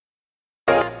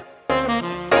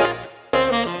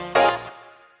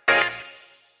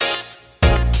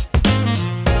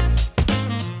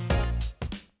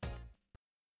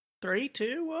Three,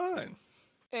 two, one.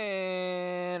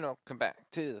 And welcome back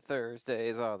to the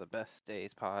Thursdays Are the Best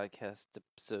Days podcast,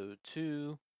 episode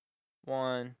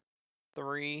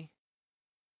 213.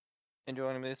 And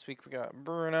joining me this week, we got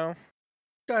Bruno.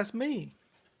 That's me.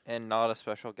 And not a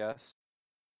special guest.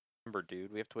 Remember,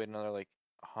 dude, we have to wait another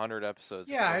 100 episodes.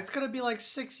 Yeah, it's gonna be like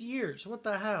 6 years. What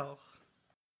the hell?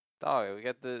 Dog, we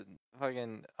got the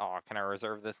fucking. Oh, can I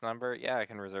reserve this number? Yeah, I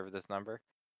can reserve this number.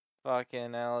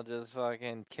 Fucking, I'll just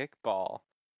fucking kickball.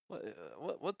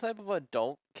 What type of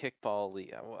adult kickball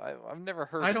league? I've never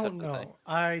heard I of don't such a thing. know.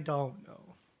 I don't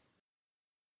know.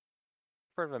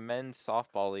 Heard of a men's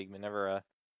softball league, but never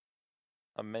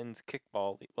a men's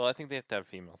kickball league. Well, I think they have to have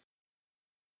females.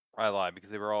 I lied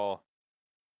because they were all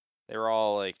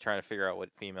like trying to figure out what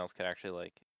females could actually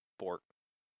like sport.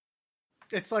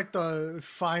 It's like the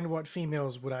find what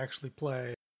females would actually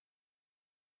play.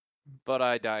 But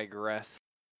I digress.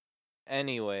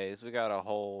 Anyways, we got a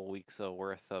whole week's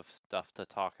worth of stuff to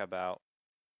talk about.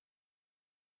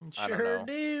 I don't Sure know.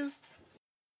 do.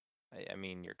 I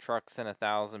mean, your truck's in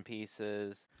 1,000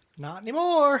 pieces. Not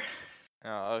anymore.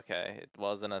 Oh, okay. It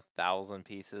wasn't 1,000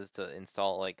 pieces to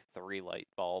install like 3 light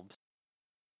bulbs.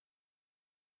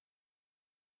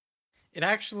 It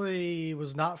actually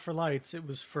was not for lights. It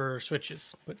was for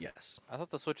switches. But yes. I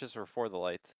thought the switches were for the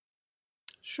lights.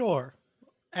 Sure.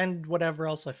 And whatever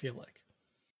else I feel like.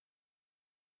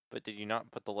 But did you not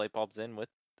put the light bulbs in with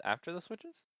after the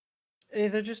switches?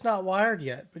 They're just not wired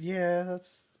yet. But yeah,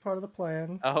 that's part of the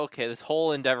plan. Oh, okay. This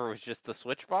whole endeavor was just the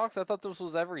switch box? I thought this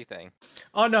was everything.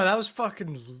 Oh no, that was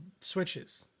fucking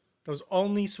switches. That was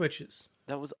only switches.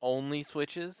 That was only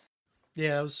switches?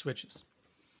 Yeah, that was switches.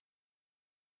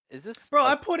 Is this... Bro,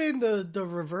 I put in the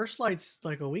reverse lights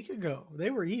like a week ago. They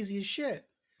were easy as shit.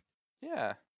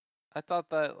 Yeah. I thought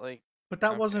that, But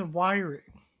that okay. wasn't wiring.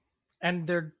 And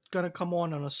they're going to come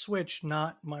on a switch,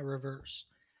 not my reverse.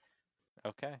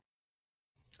 Okay.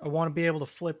 I want to be able to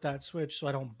flip that switch so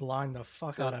I don't blind the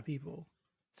fuck out of people.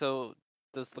 So,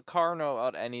 does the car know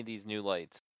about any of these new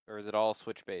lights? Or is it all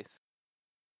switch-based?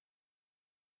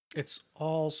 It's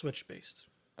all switch-based.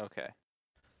 Okay.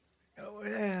 Oh,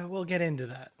 yeah, we'll get into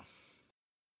that.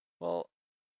 Well,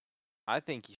 I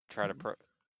think you should try to...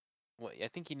 Well, I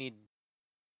think you need...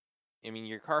 I mean,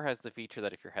 your car has the feature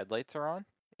that if your headlights are on,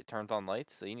 it turns on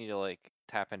lights, so you need to,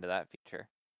 tap into that feature.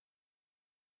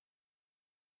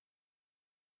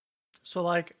 So,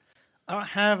 I don't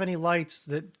have any lights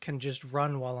that can just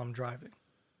run while I'm driving.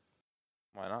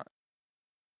 Why not?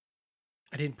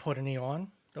 I didn't put any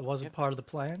on. That wasn't part of the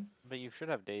plan. But you should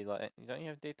have daylight. Don't you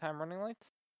have daytime running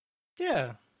lights?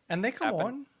 Yeah, and they come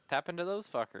on. Tap into those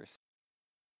fuckers.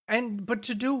 But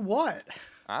to do what?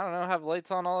 I don't know. Have lights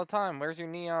on all the time. Where's your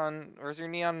neon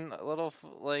little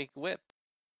whip?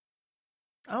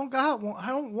 I don't got one. I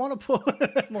don't want to put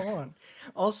them on.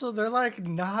 Also, they're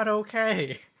not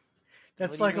okay.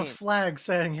 That's like a flag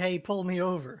saying, "Hey, pull me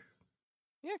over."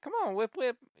 Yeah, come on, whip.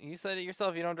 You said it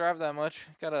yourself. You don't drive that much.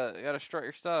 Gotta strut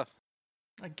your stuff.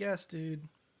 I guess, dude.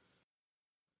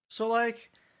 So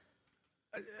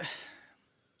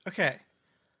okay,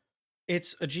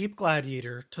 it's a Jeep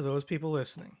Gladiator. To those people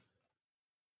listening,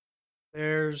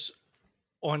 there's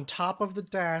on top of the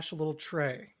dash a little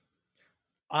tray.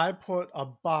 I put a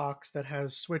box that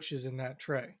has switches in that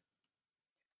tray.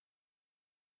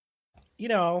 You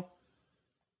know,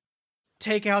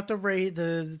 take out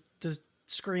the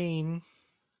screen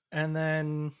and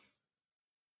then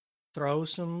throw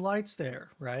some lights there,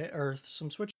 right? Or some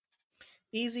switch.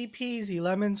 Easy peasy,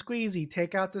 lemon squeezy.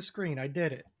 Take out the screen. I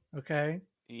did it. Okay?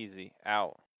 Easy.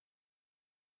 Out.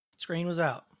 Screen was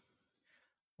out.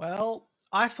 Well,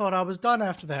 I thought I was done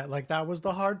after that. That was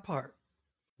the hard part.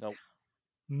 Nope.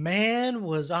 Man,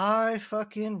 was I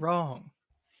fucking wrong.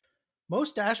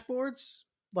 Most dashboards,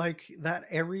 that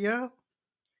area,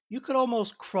 you could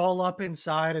almost crawl up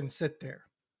inside and sit there.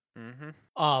 Mm-hmm.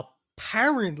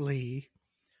 Apparently,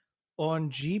 on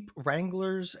Jeep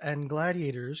Wranglers and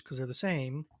Gladiators, because they're the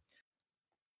same,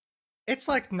 it's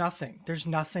like nothing. There's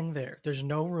nothing there. There's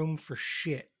no room for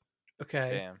shit.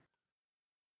 Okay? Damn.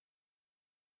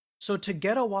 So to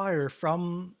get a wire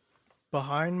from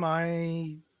behind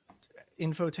my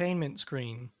infotainment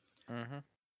screen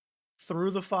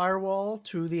through the firewall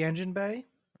to the engine bay,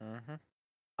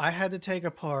 I had to take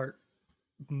apart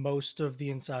most of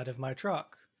the inside of my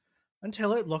truck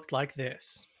until it looked like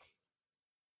this.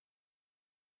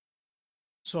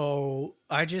 So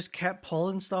I just kept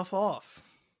pulling stuff off.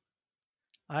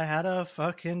 I had a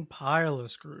fucking pile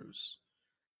of screws,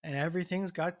 and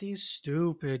everything's got these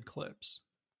stupid clips.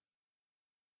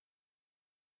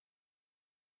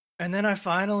 And then I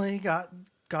finally got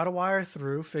a wire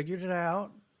through, figured it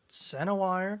out, sent a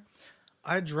wire.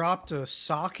 I dropped a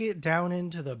socket down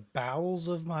into the bowels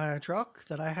of my truck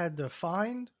that I had to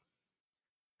find.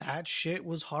 That shit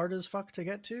was hard as fuck to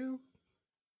get to.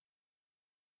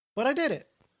 But I did it.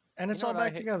 And You it's know all what I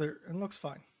back hate? together and looks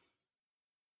fine.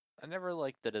 I never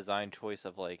liked the design choice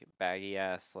of like baggy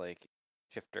ass like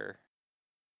shifter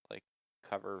like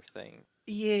cover thing.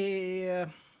 Yeah.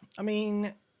 I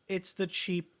mean, it's the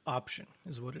cheap option,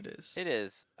 is what it is. It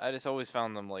is. I just always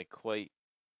found them like quite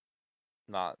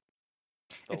not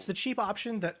It's the the cheap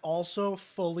option that also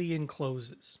fully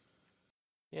encloses.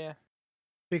 yeah.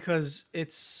 Because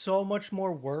it's so much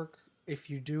more work if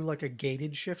you do like a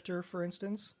gated shifter, for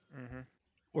instance, Mm-hmm.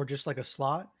 or just like a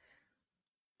slot.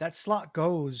 That slot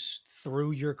goes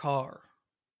through your car.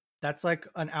 That's like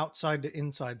an outside to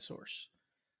inside source.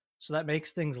 So that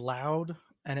makes things loud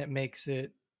and it makes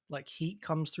it like heat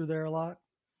comes through there a lot.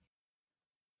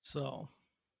 So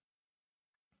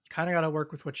kind of got to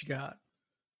work with what you got,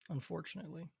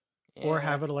 unfortunately, or Yeah.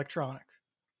 have it electronic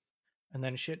and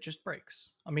then shit just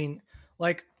breaks. I mean,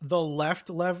 like the left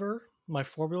lever, my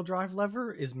 4-wheel drive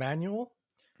lever is manual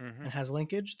Mm-hmm. and has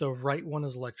linkage. The right one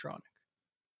is electronic.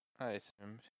 I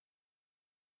assumed.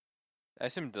 I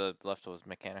assumed the left was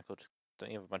mechanical. Just don't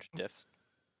you have a bunch of diffs?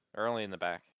 Or only in the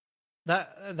back?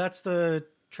 That's the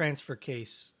transfer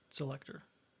case selector.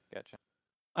 Gotcha.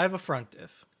 I have a front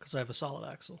diff because I have a solid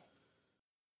axle.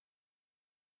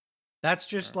 That's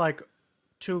just Alright. like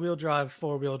 2-wheel drive,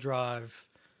 4-wheel drive,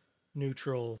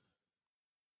 neutral.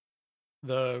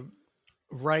 The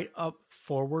right up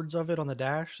forwards of it on the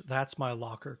dash, that's my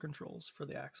locker controls for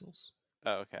the axles.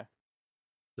 Oh, okay.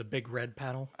 The big red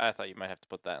panel. I thought you might have to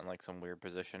put that in like some weird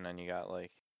position and you got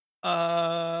like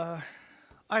I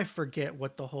forget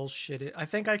what the whole shit is. I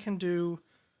think I can do.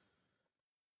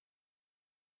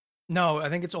 No, I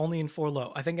think it's only in 4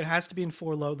 low. I think it has to be in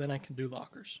 4 low, then I can do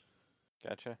lockers.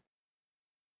 gotcha.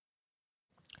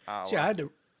 So yeah, I had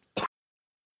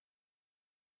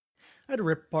to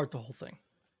rip apart the whole thing.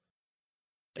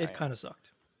 It kind of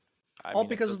sucked. All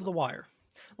because of the wire.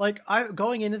 Like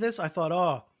going into this, I thought,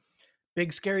 oh,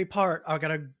 big scary part. I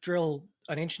gotta drill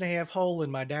an 1.5-inch hole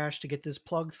in my dash to get this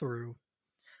plug through.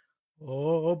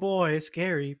 Oh boy, it's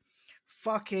scary.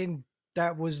 Fucking,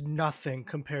 that was nothing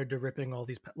compared to ripping all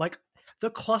these. Like the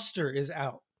cluster is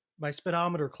out. My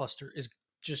speedometer cluster is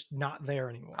just not there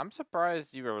anymore. I'm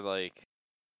surprised you were like.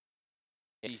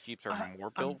 These Jeeps are more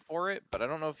built for it, but I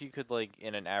don't know if you could like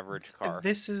in an average car.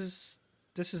 This is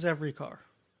every car.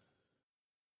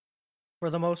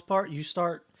 For the most part, you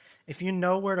start if you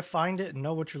know where to find it and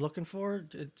know what you're looking for.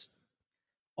 It's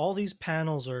all these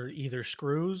panels are either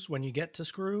screws when you get to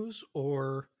screws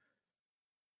or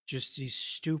just these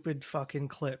stupid fucking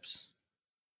clips.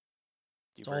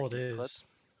 That's all it is. Clips?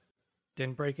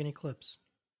 Didn't break any clips.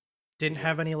 Didn't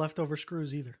have any leftover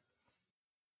screws either.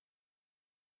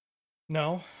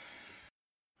 No.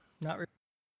 Not really.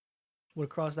 Would have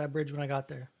crossed that bridge when I got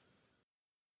there.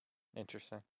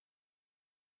 Interesting.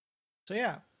 So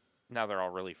yeah. Now they're all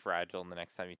really fragile, and the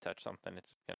next time you touch something,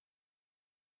 it's gonna...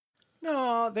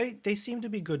 No, they seem to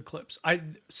be good clips.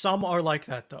 Some are like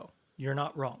that though. You're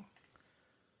not wrong.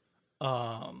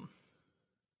 Trying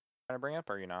to bring up,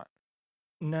 or are you not?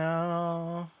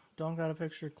 No, don't got a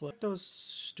picture clip. Those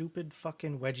stupid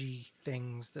fucking wedgie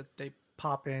things that they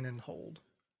pop in and hold.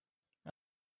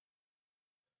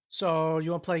 So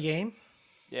you want to play a game?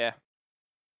 Yeah.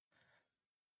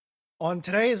 On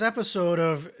today's episode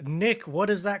of Nick, what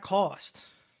does that cost?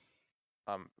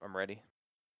 I'm ready.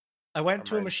 I went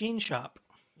to a machine shop.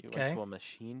 You went to a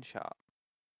machine shop.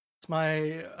 It's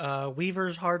my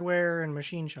Weaver's Hardware and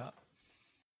Machine Shop.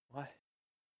 What?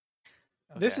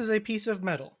 Okay. This is a piece of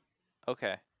metal.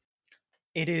 Okay.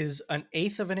 It is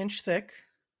 1/8 of an inch thick.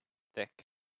 Thick.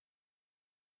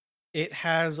 It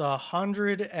has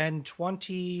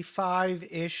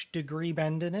 125-ish degree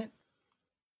bend in it.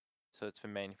 So it's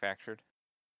been manufactured?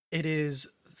 It is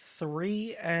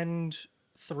 3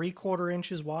 3/4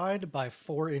 inches wide by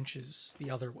 4 inches the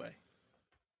other way.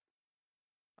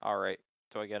 All right.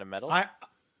 Do I get a metal? I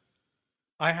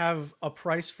have a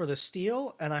price for the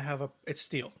steel, and it's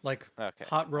steel, like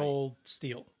hot rolled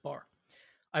steel bar.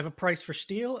 I have a price for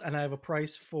steel, and I have a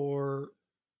price for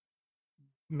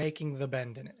making the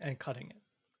bend in it and cutting it.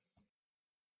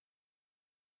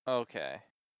 Okay.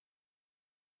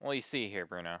 Well, you see here,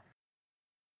 Bruno.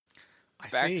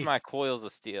 Back to my coils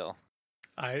of steel.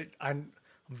 I'm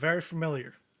very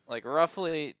familiar. Like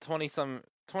roughly 20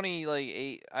 like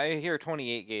 8. I hear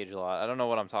 28 gauge a lot. I don't know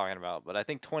what I'm talking about, but I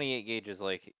think 28 gauge is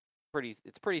like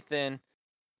it's pretty thin.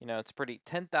 You know, it's pretty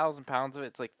 10,000 pounds of it.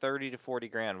 It's like 30 to 40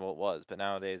 grand. Well, it was, but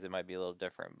nowadays it might be a little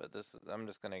different. But I'm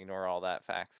just gonna ignore all that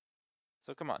facts.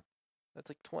 So come on, That's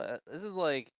like this is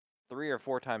like 3 or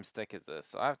 4 times thick as this.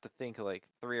 So I have to think like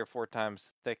 3 or 4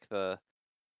 times thick the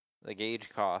gauge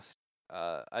cost.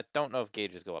 I don't know if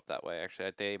gauges go up that way.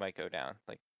 Actually, they might go down.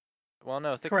 Like, well,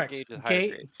 no, thicker Correct. gauge is higher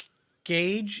grade.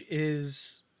 Gauge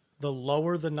is the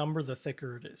lower the number, the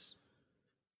thicker it is.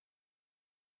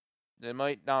 It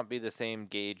might not be the same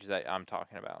gauge that I'm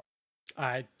talking about.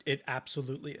 It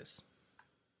absolutely is.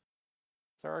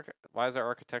 So why is our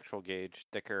architectural gauge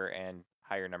thicker and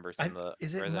higher numbers than the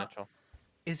residential?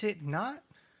 Is it not?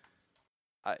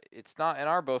 It's not in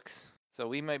our books, so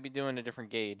we might be doing a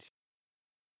different gauge.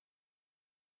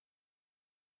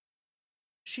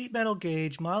 Sheet metal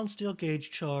gauge, mild steel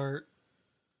gauge chart.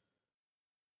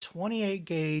 28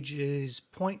 gauge is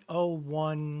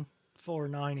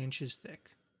 0.0149 inches thick.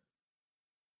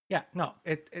 Yeah, no,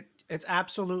 it's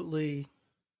absolutely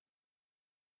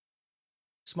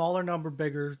smaller number,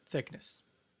 bigger thickness.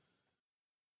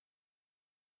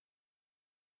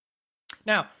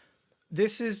 Now,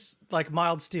 this is like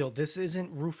mild steel. This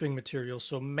isn't roofing material,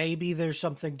 so maybe there's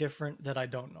something different that I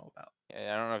don't know about.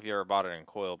 Yeah, I don't know if you ever bought it in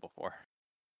coil before.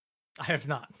 I have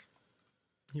not.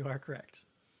 You are correct.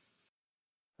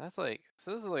 That's like,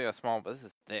 so this is like a small, but this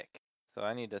is thick. So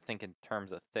I need to think in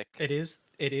terms of thick. It is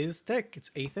thick. It's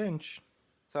 1/8 inch.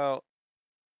 So,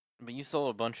 but you sold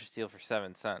a bunch of steel for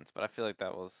 7 cents, but I feel like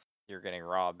that was, you're getting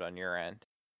robbed on your end.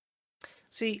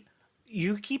 See,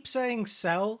 you keep saying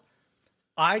sell.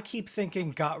 I keep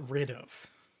thinking got rid of.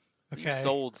 Okay. You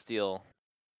sold steel.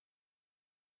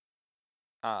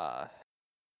 But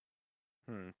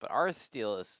our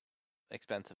steel is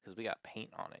expensive because we got paint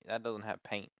on it. That doesn't have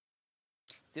paint.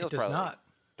 Steel's probably not. Like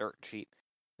dirt cheap.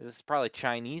 This is probably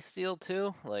Chinese steel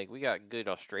too. Like we got good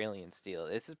Australian steel.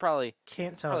 This is probably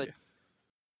you.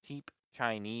 Cheap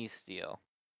Chinese steel.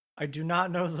 I do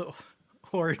not know the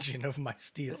origin of my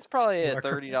steel. It's probably a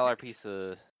 $30 piece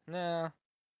of. No.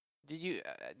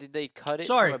 Did they cut it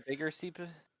from a bigger CP?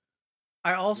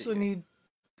 I also need.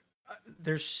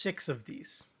 There's 6 of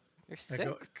these. There's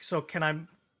 6. So can I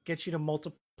get you to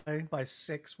multiply by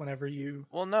 6 whenever you?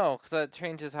 Well, no, because that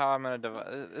changes how I'm gonna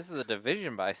divide. This is a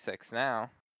division by 6 now.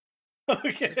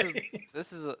 Okay.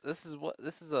 This is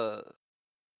a.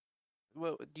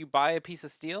 What, do you buy a piece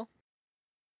of steel?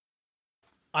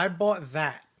 I bought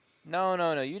that.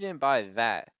 No, you didn't buy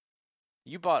that.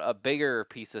 You bought a bigger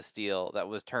piece of steel that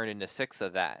was turned into 6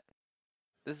 of that.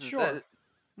 This is sure.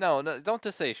 No, don't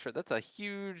just say sure. That's a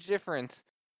huge difference.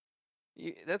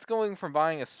 That's going from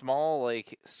buying a small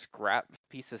like scrap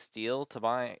piece of steel to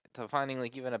finding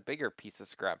like even a bigger piece of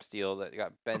scrap steel that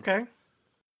got bent.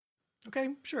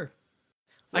 Okay, sure.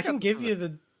 I can give you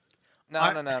the.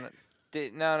 No.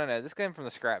 This came from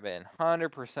the scrap bin.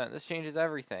 100%. This changes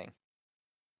everything.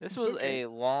 This was a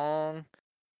long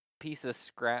piece of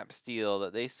scrap steel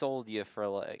that they sold you for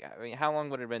like. I mean, how long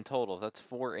would it have been total? That's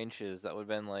 4 inches. That would have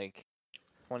been like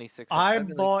 26. I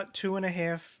bought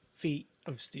 2.5 feet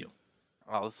of steel.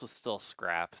 Oh, this was still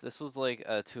scrap. This was like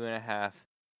a 2.5.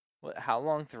 What? How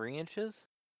long? 3 inches?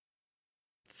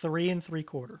 3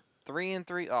 3/4. 3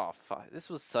 3. Oh fuck! This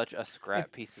was such a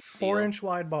scrap piece of steel. 4-inch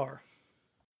wide bar.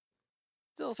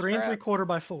 Still 3 3/4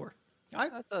 by 4.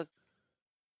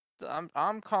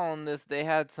 I'm calling this. They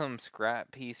had some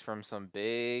scrap piece from some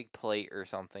big plate or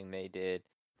something they did,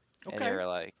 and they were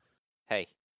like, "Hey,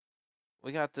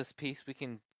 we got this piece. We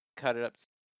can cut it up."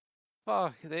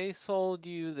 Fuck! They sold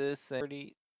you this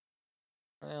thing.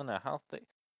 I don't know how thick.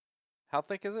 How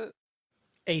thick is it?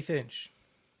 1/8 inch.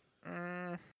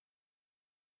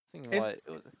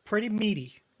 Pretty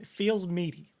meaty. It feels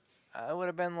meaty. It would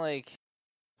have been like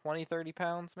 20-30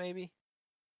 pounds, maybe.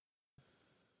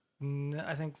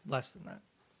 I think less than that.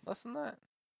 Less than that?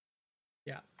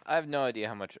 Yeah. I have no idea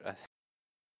how much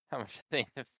thing.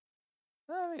 I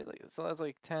mean, so that's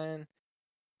like 10.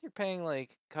 You're paying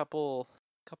like couple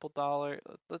dollars.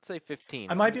 Let's say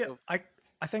 15.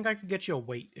 I think I could get you a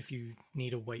weight if you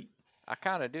need a weight. I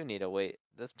kind of do need a weight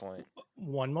at this point.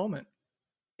 One moment.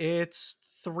 It's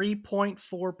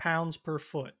 3.4 pounds per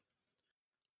foot.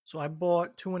 So I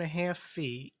bought 2.5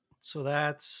 feet. So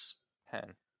that's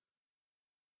 10.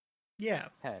 Yeah.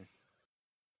 10.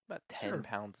 About 10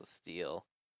 pounds of steel.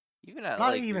 Even at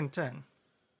not even 10.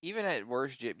 Even at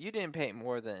worst jib, you didn't pay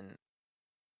more than.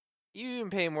 You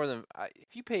didn't pay more than.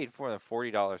 If you paid more than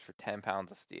 $40 for 10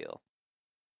 pounds of steel,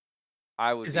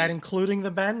 I would. Is that including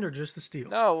the bend or just the steel?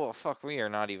 No, well, fuck, we are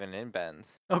not even in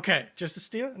bends. Okay, just the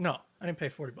steel? No, I didn't pay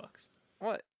 $40.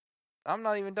 What? I'm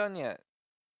not even done yet.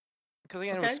 Because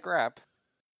again, it was scrap.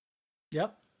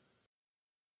 Yep.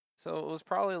 So it was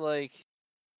probably like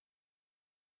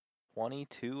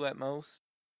 22 at most.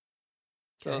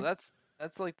 So that's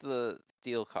like the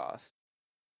steel cost.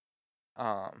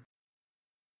 Do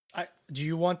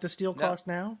you want the steel No, cost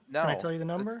now? no, Can I tell you the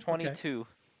number? it's 22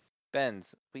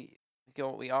 bends.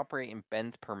 We operate in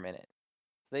bends per minute.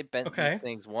 So they bent these Okay.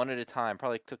 things one at a time.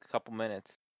 Probably took a couple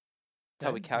minutes. That's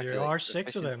how we Okay. calculate. There are this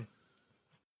 6 of efficiency. them.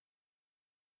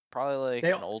 Probably like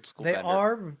They an old school they bender.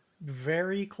 are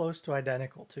very close to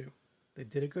identical too. They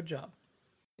did a good job.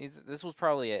 This was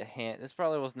probably a hand. This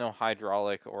probably was no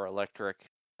hydraulic or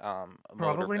electric motor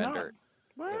Probably bender.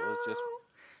 not. It was just. Well,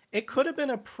 it could have been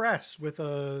a press with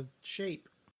a shape.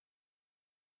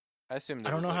 I assumed I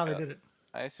it don't was know like how they did it.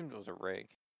 I assumed it was a rig.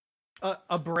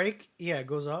 A brake, yeah, it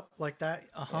goes up like that.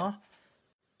 Yeah.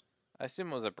 I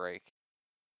assume it was a brake.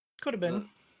 Could have been.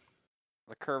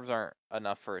 The curves aren't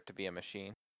enough for it to be a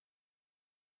machine.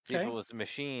 See, if it was a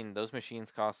machine, those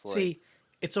machines cost like. See,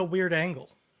 it's a weird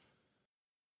angle.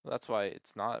 That's why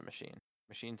it's not a machine.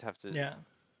 Machines have to. Yeah.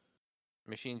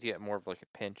 Machines get more of like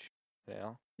a pinch, you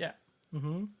know? Yeah.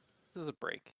 Mm-hmm. This is a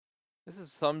brake. This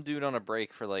is some dude on a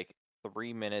brake for like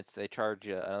 3 minutes. They charge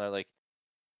you another like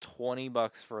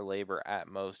 $20 for labor at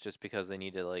most, just because they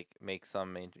need to like make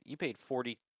some. You paid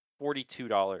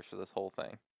 $42 for this whole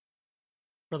thing.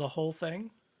 For the whole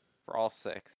thing? For all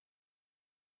 6.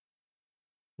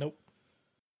 Nope.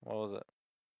 What was it?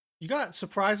 You got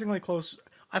surprisingly close.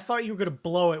 I thought you were gonna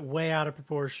blow it way out of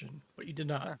proportion, but you did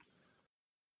not. Huh.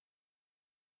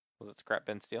 Was it scrap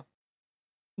bin steel?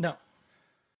 No.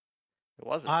 It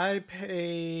wasn't. I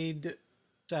paid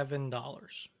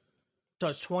 $7. So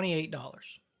it's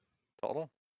 $28 total.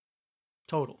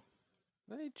 Total.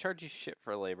 They charge you shit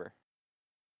for labor.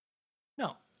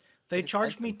 No, they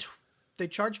charged me. They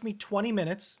charged me 20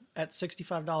 minutes at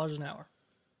 $65 an hour,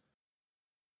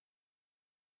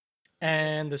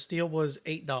 and the steel was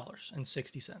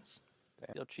 $8.60.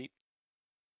 Still cheap.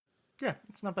 Yeah,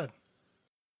 it's not bad.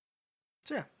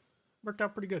 So yeah, worked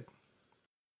out pretty good.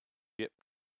 Yep.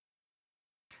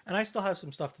 And I still have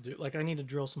some stuff to do. Like I need to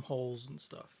drill some holes and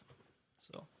stuff.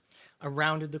 So I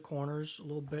rounded the corners a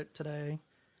little bit today.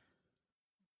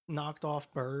 Knocked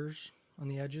off burrs on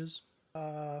the edges.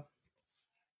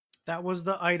 That was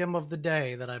the item of the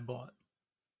day that I bought.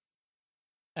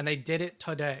 And they did it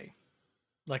today.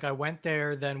 Like I went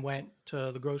there, then went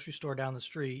to the grocery store down the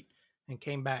street and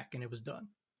came back and it was done.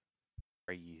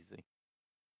 Crazy.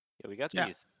 Yeah, we got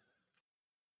these.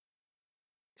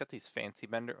 Got these fancy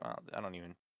bender. Well, I don't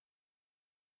even.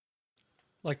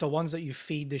 Like the ones that you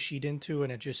feed the sheet into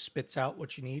and it just spits out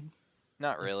what you need?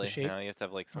 Not really. shape? You have to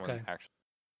have like someone actually.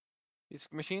 These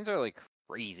machines are like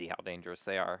crazy how dangerous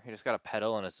they are. You just got a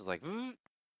pedal and it's just like.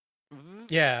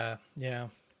 Yeah.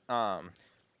 But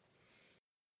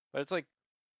it's like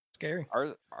scary.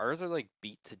 Ours are like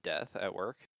beat to death at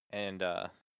work, and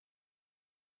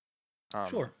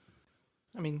sure.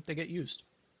 I mean, they get used.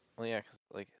 Well, yeah, because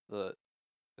like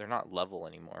they're not level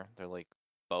anymore. They're like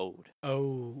bowed.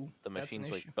 Oh, the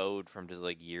machine's like bowed from just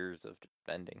like years of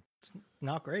bending. It's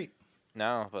not great.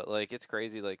 No, but like it's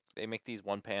crazy. Like they make these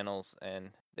one panels, and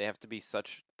they have to be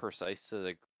such precise to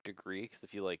the degree. Because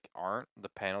if you like aren't, the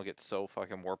panel gets so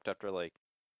fucking warped after like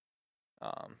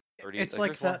 30. It's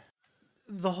like that.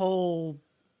 The whole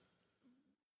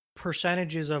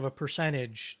percentages of a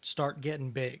percentage start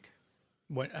getting big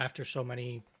after so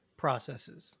many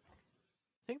processes.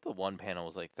 I think the one panel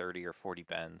was like 30 or 40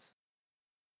 bends.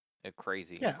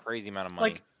 Crazy amount of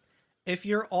money. Like if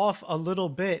you're off a little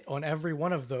bit on every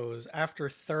one of those after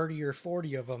 30 or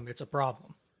 40 of them, it's a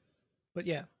problem. But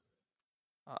yeah.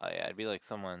 Yeah, it'd be like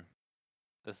someone.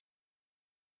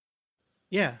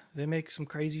 Yeah, they make some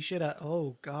crazy shit out.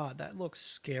 Oh god, that looks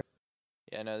scary.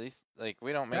 Yeah, no, these like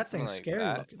we don't make that thing's like scary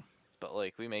that, looking. But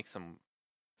like we make some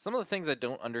of the things I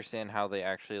don't understand how they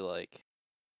actually like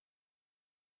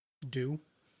do.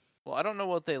 Well, I don't know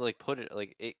what they like put it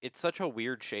like. It's such a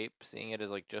weird shape. Seeing it as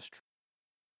like just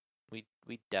we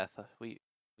death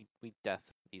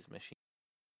these machines.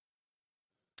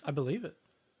 I believe it.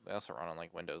 They also run on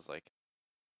like Windows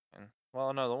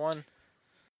well, no, the one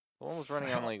was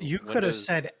running on like you could have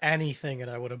said anything and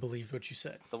I would have believed what you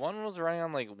said. The one was running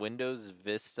on like Windows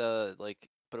Vista, like,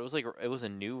 but it was a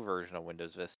new version of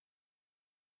Windows Vista.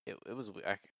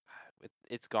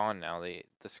 It's gone now. The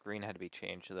screen had to be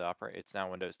changed to the operating. It's now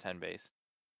Windows 10 based.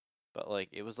 But like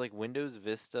it was like Windows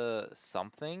Vista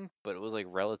something, but it was like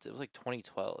relative. It was like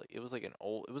 2012. Like, it was like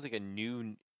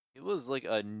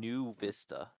a new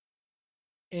Vista.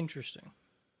 Interesting.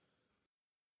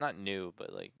 Not new,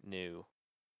 but like new.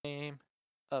 Name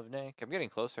of Nick. I'm getting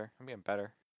closer. I'm getting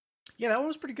better. Yeah, that one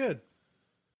was pretty good.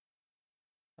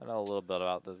 I know a little bit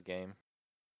about this game.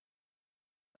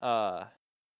 Oh.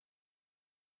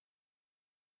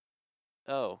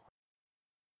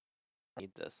 I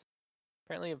need this.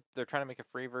 Apparently, they're trying to make a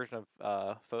free version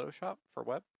of Photoshop for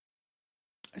web.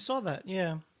 I saw that.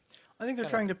 Yeah, I think they're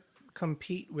trying to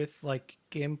compete with like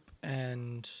GIMP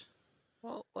and.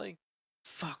 Well, like.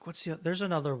 Fuck. What's the? There's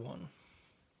another one.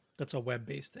 That's a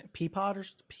web-based thing. Peapod or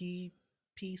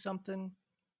P something.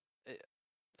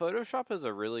 Photoshop is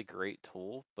a really great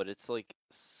tool, but it's like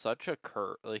such a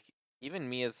curve. Like even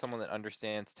me as someone that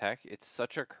understands tech, it's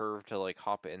such a curve to like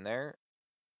hop in there.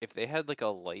 If they had like a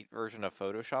light version of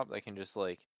Photoshop that can just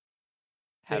like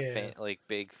have like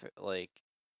big like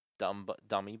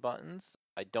dummy buttons,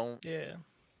 I don't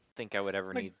think I would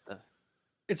ever need the.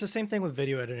 It's the same thing with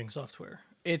video editing software.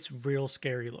 It's real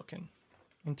scary looking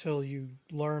until you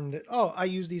learn that, oh, I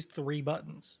use these 3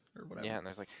 buttons or whatever. Yeah, and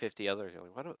there's like 50 others. You're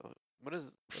like, what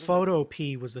is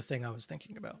Photopea was the thing I was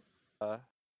thinking about.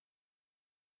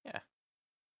 Yeah.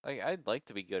 Like I'd like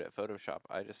to be good at Photoshop.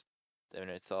 I just in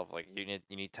itself, like you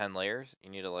need 10 layers.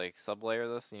 You need to like sub-layer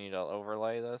this. You need to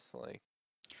overlay this. Like,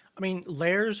 I mean,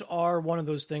 layers are one of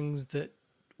those things that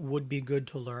would be good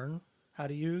to learn how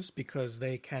to use because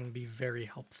they can be very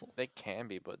helpful. They can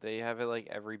be, but they have it like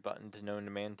every button to known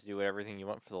to man to do everything you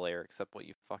want for the layer except what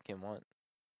you fucking want.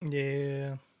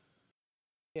 Yeah.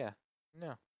 Yeah.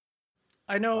 No.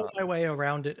 I know my way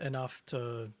around it enough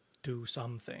to do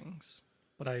some things,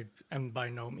 but I am by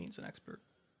no means an expert.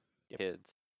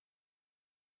 Kids.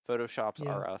 Photoshops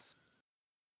are us.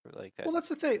 Like that. Well, that's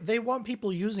the thing. They want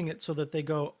people using it so that they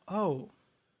go, "Oh,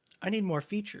 I need more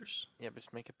features." Yeah, but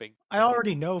just make it big. I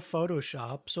already know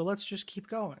Photoshop, so let's just keep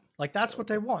going. Like that's what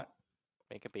they want.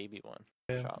 Make a baby one.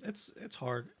 Yeah, it's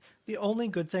hard. The only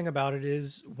good thing about it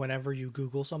is whenever you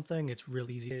Google something, it's real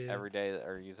easy. Every day that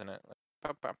are using it. Like,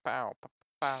 pow, pow, pow, pow,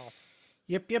 pow.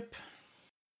 Yep.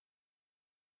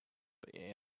 But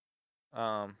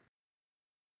yeah.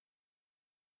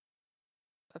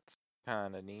 That's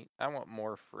kind of neat. I want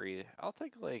more free. I'll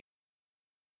take like,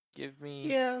 give me.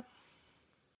 Yeah.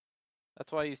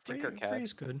 That's why I use Tinkercad.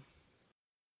 Free's good.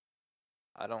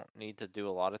 I don't need to do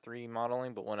a lot of 3D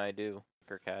modeling, but when I do,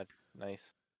 Tinkercad,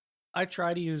 nice. I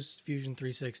try to use Fusion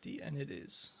 360, and it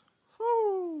is.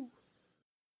 Whoo!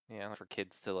 Yeah, for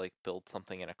kids to like build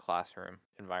something in a classroom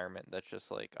environment that's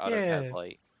just like AutoCAD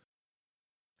light.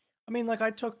 I mean, like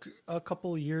I took a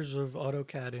couple years of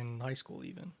AutoCAD in high school,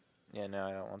 even. Yeah, no,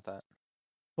 I don't want that.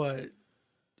 But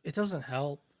it doesn't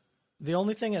help. The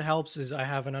only thing it helps is I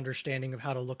have an understanding of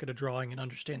how to look at a drawing and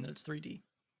understand that it's 3D,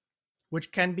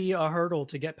 which can be a hurdle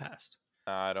to get past.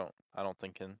 I don't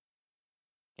think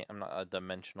I'm not a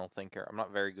dimensional thinker. I'm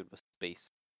not very good with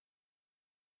space.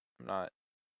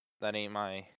 That ain't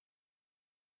my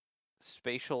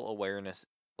spatial awareness.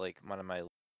 Like one of my.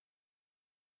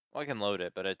 Well, I can load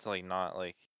it, but it's like not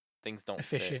like things don't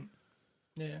efficient.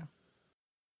 Fit. Yeah.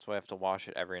 So I have to wash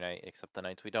it every night, except the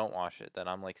nights we don't wash it. Then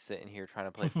I'm like sitting here trying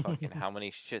to play fucking how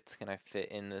many shits can I fit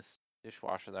in this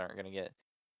dishwasher that aren't gonna get.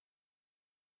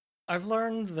 I've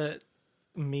learned that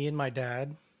me and my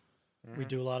dad, we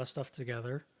do a lot of stuff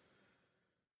together.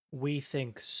 We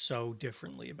think so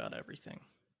differently about everything.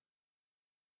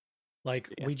 Like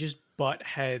we just butt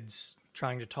heads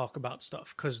trying to talk about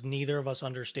stuff because neither of us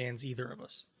understands either of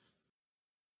us.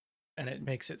 And it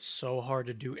makes it so hard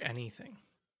to do anything.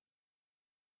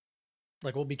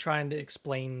 Like we'll be trying to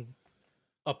explain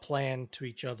a plan to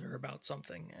each other about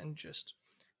something and just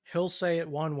he'll say it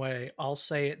one way, I'll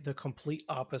say it the complete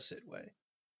opposite way.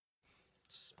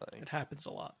 It happens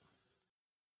a lot.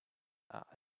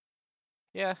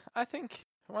 Yeah, I think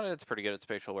it's pretty good at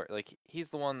spatial work. Like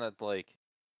he's the one that will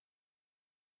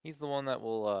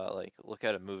like look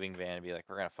at a moving van and be like,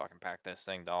 we're gonna fucking pack this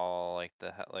thing doll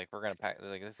we're gonna pack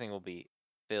like this thing will be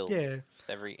filled. Yeah.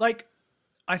 Like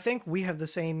I think we have the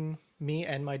same, me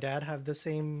and my dad have the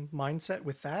same mindset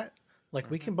with that. Like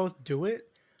we can both do it,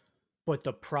 but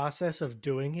the process of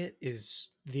doing it is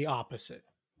the opposite.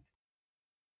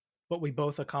 But we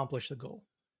both accomplish the goal.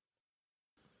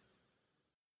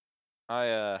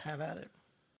 I have at it.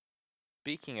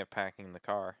 Speaking of packing the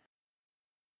car,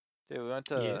 dude, we went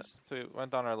to so we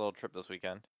went on our little trip this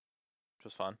weekend, which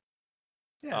was fun.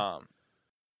 Yeah.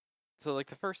 So like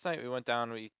the first night we went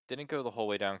down, we didn't go the whole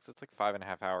way down because it's like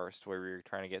 5.5 hours to where we were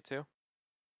trying to get to.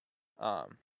 So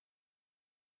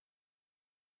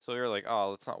we were like, oh,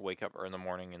 let's not wake up early in the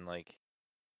morning and like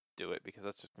do it because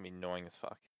that's just gonna be annoying as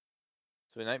fuck.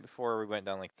 So the night before we went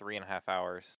down like 3.5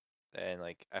 hours, and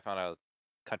like I found out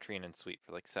Country Inn and Suite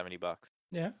for like $70.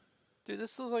 Yeah. Dude,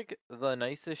 this was like the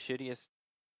nicest, shittiest,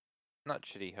 not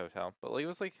shitty hotel, but like, it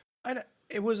was like.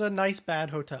 It was a nice, bad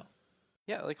hotel.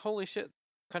 Yeah, like holy shit,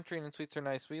 Country Inn and Suites are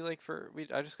nice.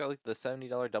 I just got like the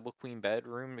 $70 double queen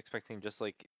bedroom, expecting just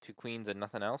like 2 queens and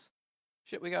nothing else.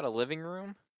 Shit, we got a living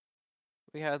room.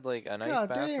 We had like a nice God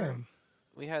bathroom. damn.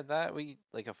 We had that. We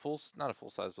like not a full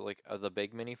size, but like the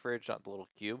big mini fridge, not the little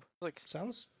cube. Like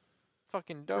Sounds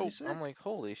fucking pretty dope. I'm sick. like,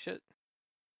 holy shit.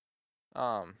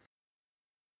 Um,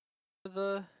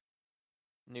 the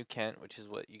New Kent, which is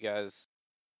what you guys,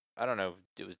 I don't know if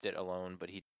it was Dit alone, but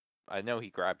I know he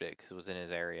grabbed it because it was in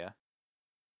his area,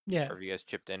 Yeah. or if you guys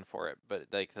chipped in for it. But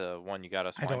like the one you got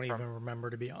us I wine don't from, even remember,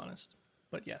 to be honest.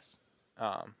 But yes.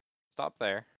 stopped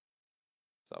there.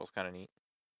 So that was kind of neat.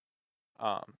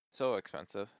 So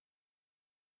expensive,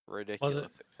 Was it? ridiculous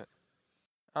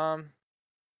expensive.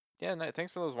 Yeah, no,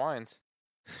 thanks for those wines.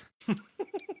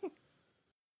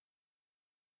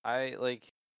 I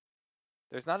like.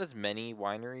 There's not as many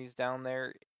wineries down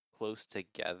there close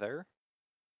together,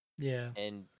 Yeah.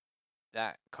 and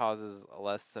that causes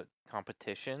less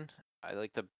competition. I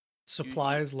like the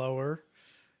Supply beauty. is lower.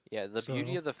 Yeah, the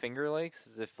beauty So of the Finger Lakes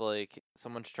is if like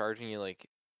someone's charging you like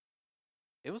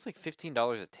it was like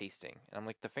 $15 a tasting, and I'm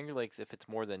like the Finger Lakes if it's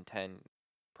more than 10,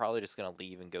 probably just gonna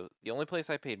leave and go. The only place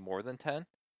I paid more than 10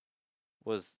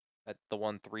 was at the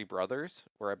one Three Brothers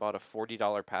where I bought a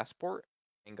 $40 passport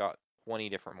and got 20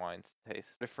 different wines to taste,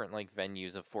 different like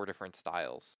venues of 4 different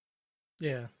styles.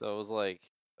 yeah. So it was like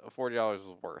 $40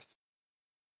 was worth.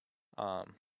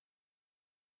 Um,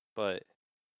 but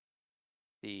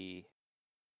the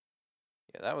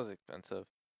yeah, that was expensive.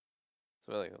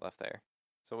 So we like left there.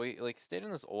 So we like stayed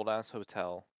in this old ass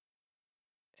hotel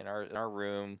in our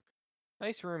room,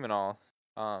 nice room and all.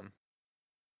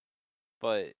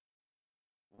 But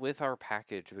with our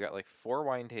package, we got like 4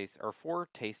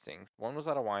 tastings. One was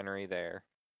at a winery there,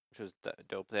 which was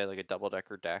dope. They had like a double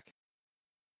decker deck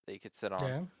that you could sit on.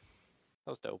 Yeah. That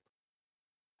was dope.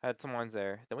 Had some wines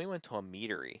there. Then we went to a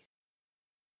meadery.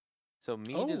 So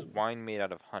mead is Oh. wine made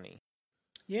out of honey.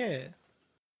 Yeah.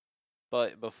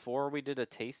 But before we did a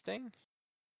tasting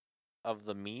of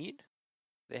the mead,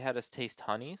 they had us taste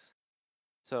honeys.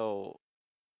 So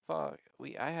fuck,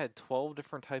 I had 12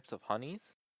 different types of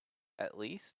honeys at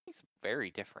least. It's very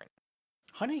different.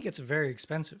 Honey gets very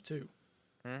expensive too.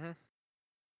 Mhm.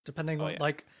 Depending Oh on yeah.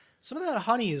 like some of that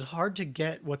honey is hard to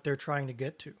get what they're trying to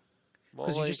get to. Well,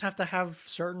 Because you just like have to have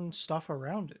certain stuff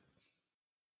around it.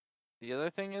 the other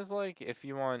thing is like if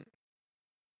you want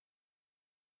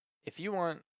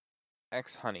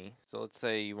X honey, so let's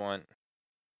say you want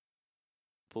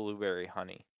blueberry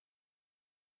honey,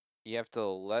 you have to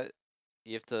let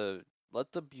you have to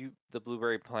let the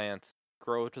blueberry plants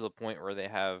grow to the point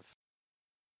where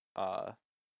uh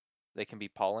they can be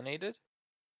pollinated.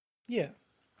 Yeah.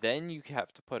 Then you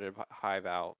have to put a hive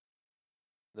out.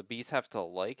 The bees have to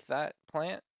like that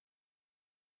plant,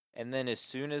 and then as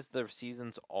soon as the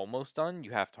season's almost done,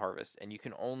 you have to harvest. And you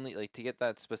can only like to get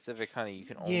that specific honey, you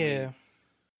can only Yeah.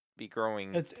 be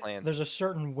growing It's plants. there's a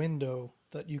certain window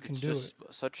that you can It's do it. just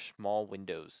such small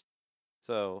windows.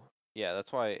 So yeah,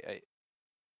 that's why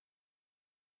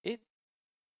it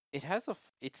it has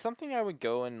it's something I would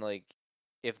go and like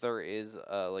if there is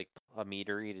like a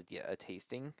meadery to get a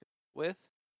tasting with,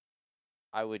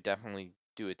 I would definitely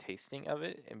do a tasting of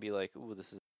it and be like, ooh,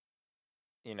 this is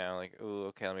like, ooh,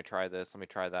 okay, let me try this, let me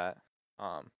try that.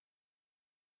 Um,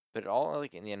 but it all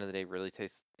like in the end of the day really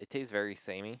tastes very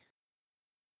samey.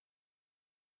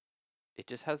 It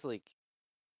just has like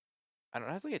I don't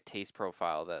know, it has like a taste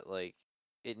profile that like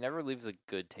it never leaves a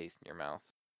good taste in your mouth,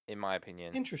 in my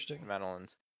opinion. Interesting.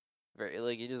 Madeline's very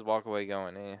like you just walk away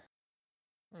going, eh.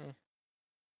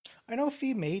 I know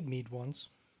Fee made mead once.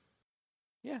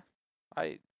 Yeah.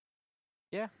 I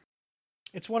yeah.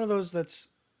 It's one of those that's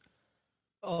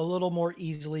a little more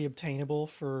easily obtainable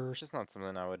for. Just not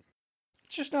something I would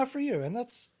It's just not for you, and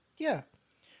that's yeah.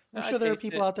 I'm I sure there are taste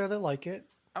people it. out there that like it,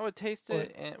 I would taste but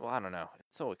it and well, I don't know.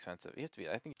 It's so expensive. You have to be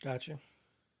I think gotcha.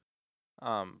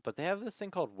 but they have this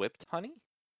thing called whipped honey.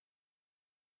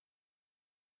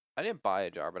 I didn't buy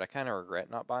a jar, but I kind of regret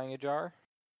not buying a jar.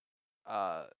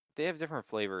 Uh they have different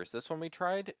flavors. This one we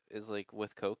tried is like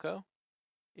with cocoa.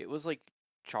 It was like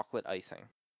chocolate icing.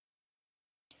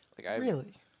 Like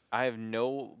Really? I have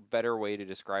no better way to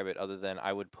describe it other than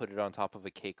I would put it on top of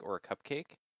a cake or a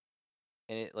cupcake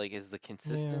and it like is the Yeah.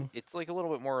 consistent it's like a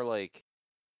little bit more like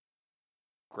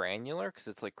granular because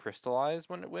it's like crystallized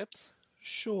when it whips.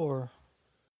 Sure.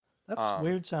 That's Um,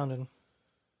 weird sounding.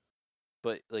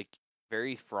 but like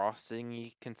very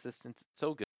frostingy consistent.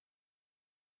 So good.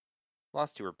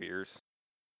 Last 2 are beers.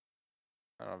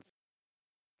 I don't know.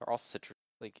 They're all citrus.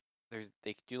 Like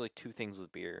they could do like 2 things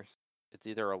with beers. It's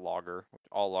either a lager, which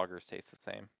all lagers taste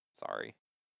the same. Sorry,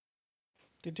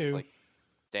 They just do. like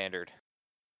standard.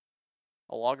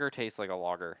 A lager tastes like a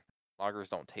lager. Lagers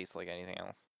don't taste like anything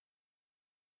else.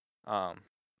 I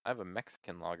have a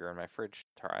Mexican lager in my fridge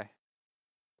to try.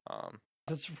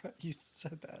 That's right. You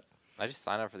said that. I just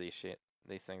sign up for these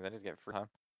things. I just get free time.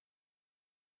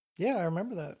 Yeah, I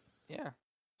remember that. Yeah,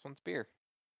 this one's beer.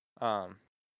 And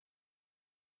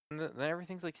then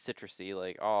everything's like citrusy,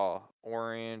 like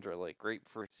orange or like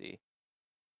grapefruity.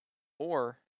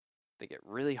 Or they get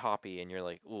really hoppy, and you're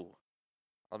like, ooh,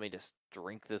 let me just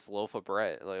drink this loaf of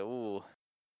bread. Like, ooh,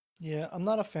 Yeah, I'm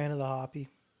not a fan of the hoppy.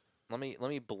 let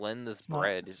me blend this It's not.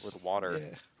 bread with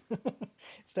water. Yeah,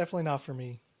 it's definitely not for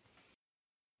me.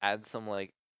 Add some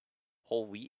like whole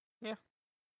wheat. Yeah.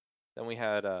 Then we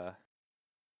had a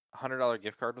 $100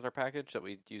 gift card with our package that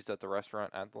we used at the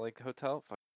restaurant at the like hotel.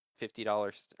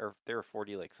 $50 or they were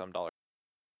 40 like some dollars.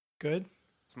 Good.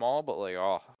 Small, but like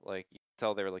like you can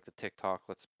tell they were like the TikTok.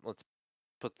 Let's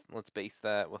base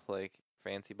that with like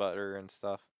fancy butter and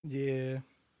stuff. Yeah.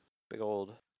 Big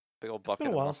old It's bucket been a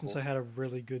of while mussels. since I had a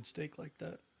really good steak like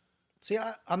that. See,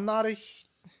 I'm not a.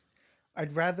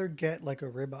 I'd rather get like a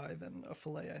ribeye than a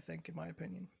fillet. I think, in my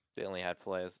opinion. They only had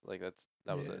fillets. Like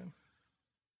that was it.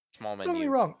 Small Don't get me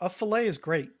menu. wrong. A fillet is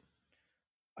great.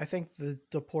 I think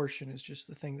the portion is just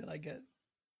the thing that I get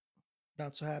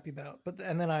not so happy about. But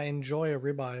and then I enjoy a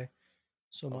ribeye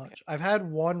so much. I've had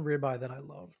one ribeye that I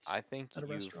loved. I think at a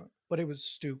restaurant, but it was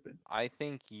stupid. I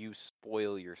think you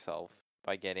spoil yourself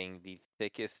by getting the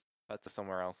thickest cuts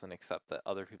somewhere else and accept that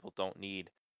other people don't need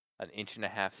an 1.5 inch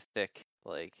thick.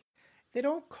 Like they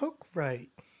don't cook right.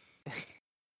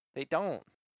 They don't.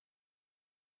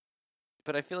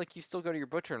 But I feel like you still go to your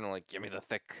butcher and like, give me the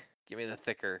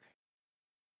thicker.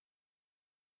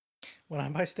 When I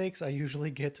buy steaks, I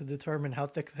usually get to determine how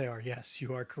thick they are. Yes,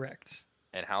 you are correct.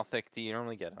 And how thick do you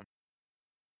normally get them?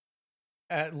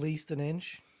 At least an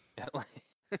inch. At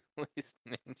least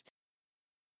an inch.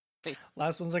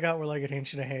 Last ones I got were like 1.5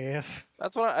 inches.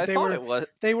 That's what I thought it was.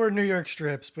 They were New York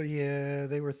strips, but yeah,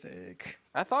 they were thick.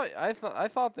 I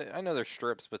thought that I know they're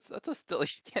strips, but that's a still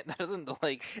that doesn't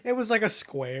like. It was like a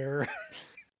square.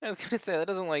 I was gonna say that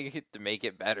doesn't like to make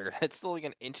it better. It's still like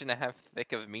 1.5 inches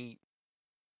thick of meat.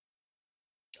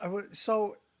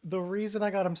 So the reason I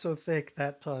got them so thick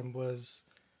that time was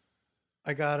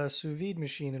I got a sous vide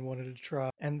machine and wanted to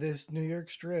try. And this New York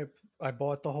strip, I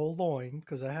bought the whole loin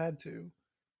because I had to.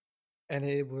 And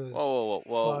it was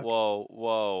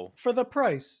whoa. For the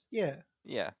price, yeah.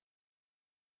 Yeah.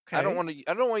 Okay. I don't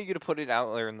want you to put it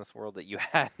out there in this world that you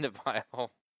had to buy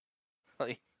all.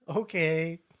 Like,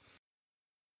 okay.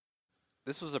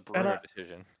 This was a Bruno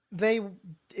decision.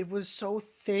 It was so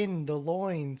thin, the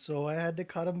loin, so I had to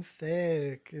cut them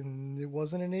thick, and it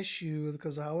wasn't an issue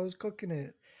because I was cooking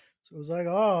it. So it was like,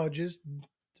 oh, just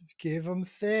give them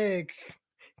thick.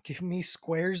 Give me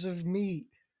squares of meat.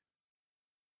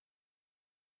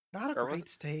 Not a great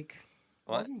steak.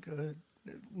 What? Wasn't good.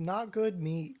 Not good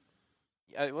meat.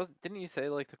 Yeah, it was. Didn't you say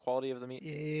like the quality of the meat?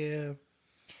 Yeah.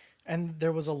 And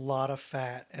there was a lot of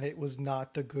fat, and it was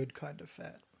not the good kind of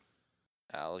fat.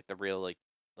 Like the real like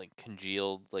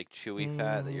congealed like chewy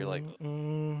fat that you're like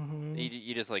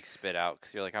you just like spit out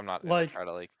because you're like, I'm not gonna try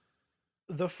to like.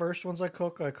 The first ones I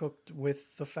cooked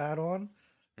with the fat on.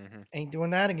 Ain't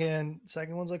doing that again.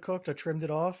 Second ones I cooked, I trimmed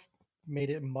it off, made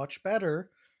it much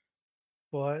better.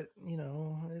 But you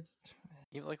know, it's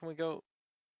even like when we go,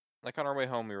 like on our way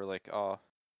home, we were like, oh,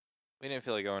 we didn't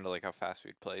feel like going to like a fast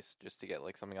food place just to get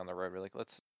like something on the road. We're like,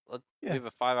 we have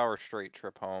a 5-hour straight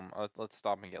trip home. Let's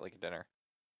stop and get like a dinner.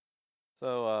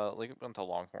 So like went to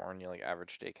Longhorn, like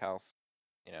average steakhouse,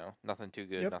 nothing too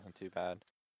good, nothing too bad.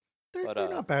 They're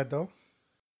not bad though.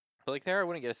 But like there,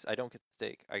 I don't get the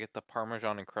steak. I get the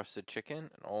Parmesan encrusted chicken,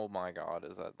 and oh my god,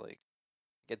 is that like?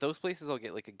 At those places, I'll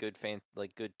get like a good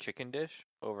good chicken dish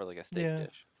over like a steak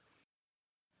dish.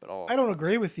 But I don't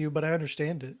agree with you, but I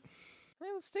understand it.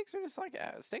 Man, the steaks are just like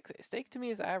steak to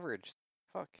me is average.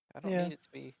 Fuck, I don't need it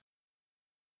to be.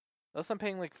 Unless I'm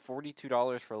paying like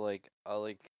 $42 for like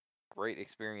a great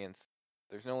experience,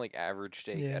 there's no like average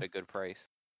steak at a good price.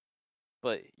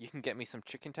 But you can get me some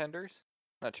chicken tenders,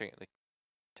 not chicken like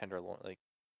tenderloin, like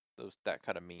that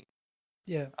kind of meat.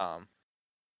 Yeah.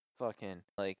 Fucking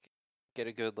like get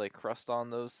a good like crust on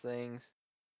those things.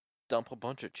 Dump a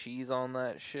bunch of cheese on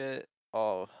that shit.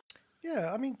 Oh.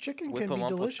 Yeah, I mean chicken Whip can be up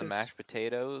delicious. With some mashed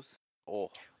potatoes. Oh.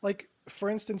 Like for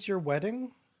instance, your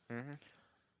wedding.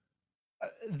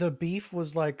 The beef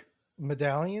was like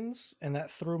medallions, and that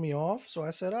threw me off. So I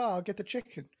said, "Oh, I'll get the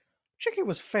chicken." Chicken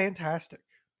was fantastic.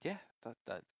 Yeah,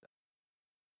 that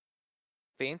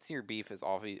fancier beef is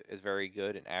very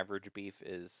good, and average beef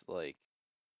is like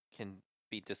can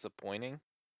be disappointing.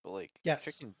 But like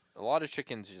chicken, a lot of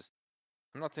chickens just.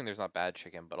 I'm not saying there's not bad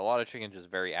chicken, but a lot of chicken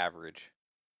just very average.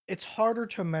 It's harder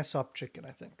to mess up chicken,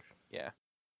 I think. Yeah.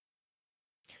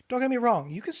 Don't get me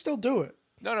wrong, you can still do it.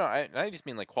 No, I just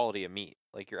mean like quality of meat.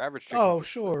 Like your average chicken Oh, feet,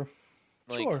 sure.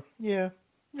 like Sure. Yeah.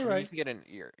 I You're mean you right. can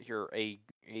get your a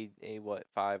what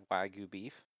 5 Wagyu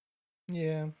beef,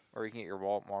 Yeah. or you can get your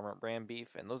Walmart brand beef,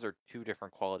 and those are two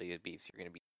different quality of beefs you're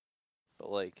gonna be. But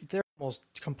like, They're almost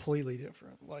completely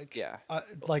different. Like, yeah,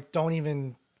 like don't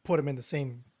even put them in the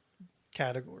same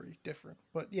category. Different,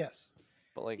 but yes.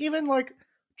 but like, Even like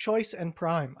choice and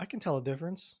prime, I can tell a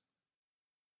difference.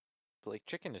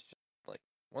 chicken is just like,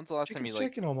 when's the last time Chicken's you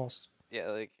like, chicken almost. yeah,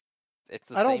 like, it's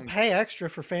the I don't same. pay extra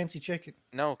for fancy chicken.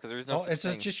 No, because there's no Oh, such it's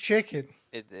thing. just chicken.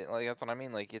 Like that's what I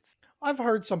mean. Like it's I've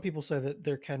heard some people say that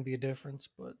there can be a difference,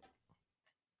 but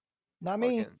not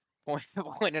me.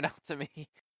 fucking point it out to me.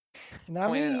 Not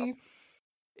Point it out. me.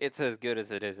 It's as good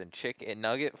as it is in chicken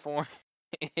nugget form.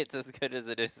 It's as good as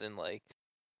it is in like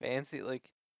fancy. Like,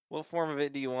 what form of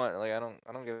it do you want? Like, I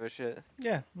don't give a shit.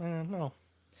 Yeah, no.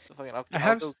 So fucking, I I'll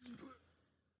have. go.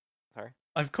 Sorry.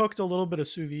 I've cooked a little bit of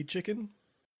sous vide chicken.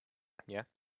 Yeah.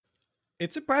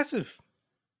 It's impressive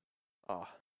Oh.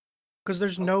 because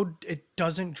there's Oh, no. It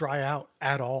doesn't dry out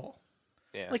at all.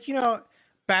 yeah. Like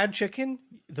bad chicken.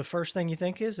 The first thing you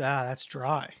think is that's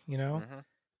dry. Mhm.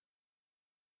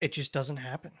 It just doesn't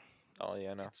happen. Oh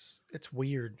yeah, no. It's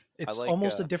weird. I It's like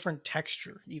almost a different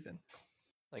texture even.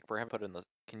 like perhaps put in the.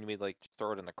 Can you like just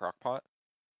throw it in the crock pot?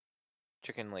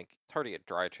 Chicken, like it's hard to get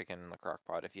dry chicken in the crock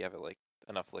pot if you have it like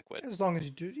enough liquid. As long as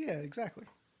you do, yeah, exactly.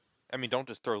 I mean, don't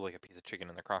just throw like a piece of chicken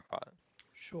in the crock pot.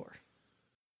 Sure.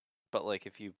 But like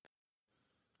if you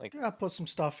like Yeah, put some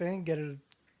stuff in, get it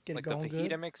like the going fajita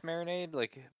good. mix marinade,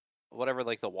 like whatever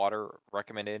like the water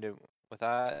recommended with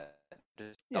that,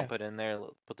 just Yeah. dump it in there,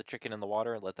 put the chicken in the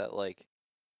water, and let that like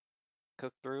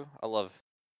cook through. I love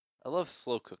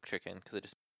slow cooked chicken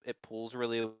because it pulls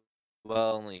really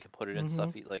well, and then you can put it in Mm-hmm.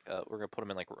 stuff. Like we're gonna put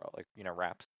them in like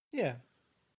wraps. Yeah.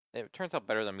 It turns out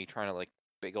better than me trying to like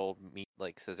big old meat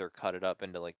like scissor cut it up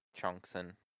into like chunks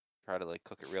and try to like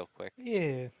cook it real quick.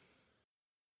 Yeah.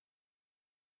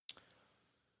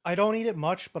 I don't eat it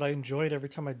much, but I enjoy it every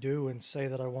time I do and say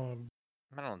that I want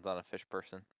to. I'm not a fish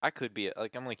person. I could be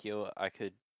like I'm like you. I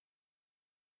could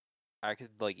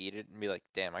like eat it and be like,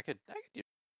 damn, I could do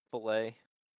fillet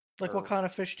Like, what or kind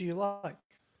of fish do you like?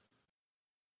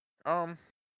 um.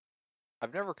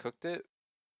 I've never cooked it.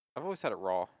 I've always had it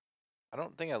raw. I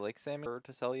don't think I like salmon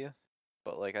to tell you,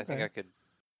 but like I think Okay. I could.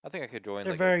 I think I could join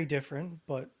They're like a. very different,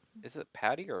 but Is it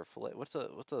patty or a fillet? What's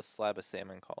a slab of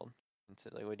salmon called? Is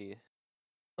it like what do you?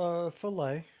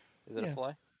 fillet. Is it a Yeah.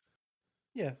 fillet?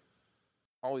 Yeah.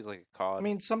 Always like a I cod.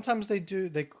 mean, sometimes they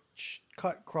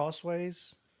cut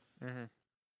crossways. Mm-hmm.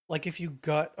 Like if you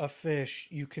gut a fish,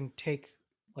 you can take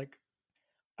like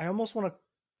I almost want to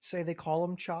say they call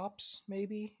them chops,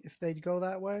 maybe if they go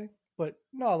that way. But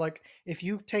no, like if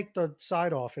you take the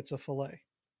side off, it's a fillet.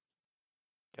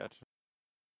 Gotcha.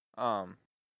 I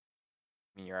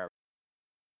mean your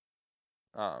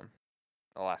um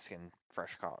Alaskan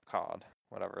fresh cod,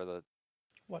 whatever the.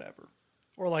 Whatever.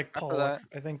 Or like After pollock,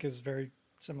 that, I think is very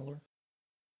similar.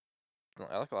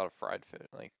 I like a lot of fried fish,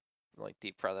 like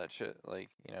deep fry that shit, like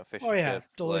fish Oh and yeah, chips,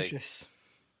 like delicious.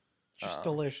 Just um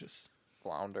delicious.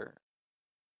 flounder,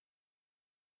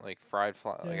 like fried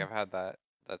like Yeah, I've had that.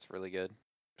 That's really good.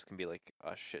 This can be like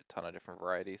a shit ton of different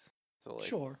varieties. So like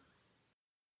sure.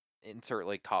 insert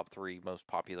like top three most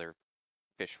popular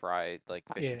fish fry like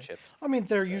fish and Yeah. chips. I mean,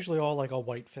 they're Uh, usually all like a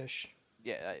white fish.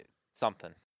 yeah,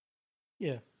 something.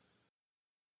 Yeah.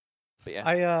 But yeah.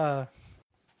 I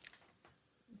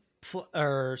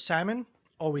or salmon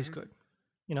always Hmm. good.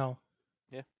 You know,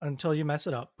 Yeah. until you mess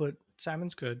it up, but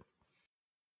salmon's good.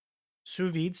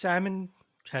 Sous vide salmon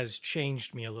has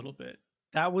changed me a little bit.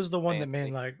 That was the one that man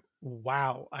Fancy, like,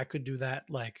 wow, I could do that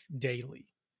like daily.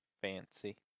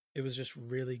 fancy. It was just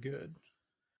really good.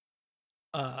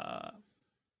 Uh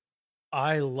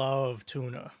I love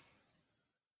tuna.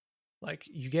 Like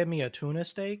you get me a tuna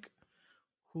steak,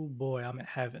 oh boy, I'm in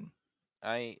heaven.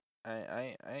 I.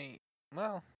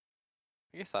 Well,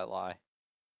 I guess I lie.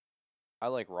 I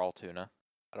like raw tuna.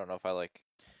 I don't know if I like.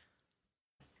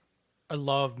 I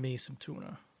love me some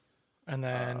tuna. And Uh,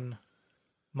 then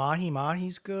mahi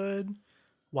mahi's good.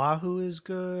 Wahoo is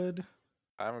good.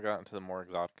 I haven't gotten to the more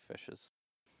exotic fishes.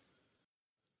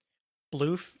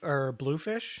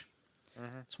 Bluefish.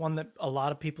 Hmm. It's one that a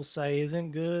lot of people say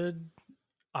isn't good.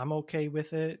 I'm okay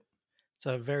with it. It's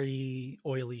a very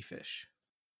oily fish.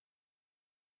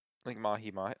 Like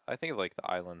mahi mahi. I think of like the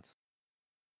islands.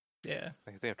 Yeah.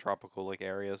 Like they have tropical like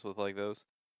areas with like those.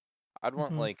 I'd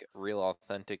want Hmm. like real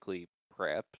authentically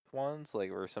prepped ones,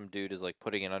 like where some dude is like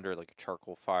putting it under like a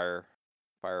charcoal fire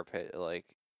pit,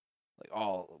 like,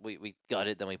 oh, we gut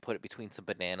it, then we put it between some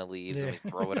banana leaves and Yeah. we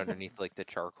throw it underneath like the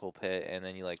charcoal pit, and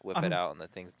then you like whip it I'm out, and the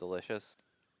thing's delicious.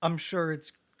 I'm sure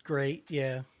it's great,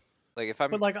 yeah. Like if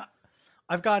But I'm like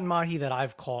I've gotten mahi that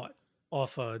I've caught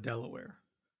off Delaware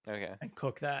okay, and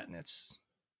cook that, and it's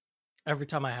every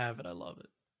time I have it, I love it.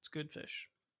 It's good fish.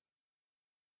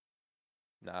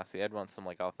 nah, see, I'd want some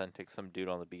like authentic, some dude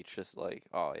on the beach, just like,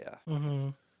 oh yeah, Mm-hmm.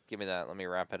 give me that. Let me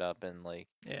wrap it up and like.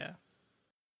 Yeah.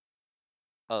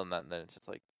 Other than that, then it's just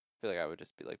like I feel like I would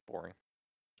just be like boring.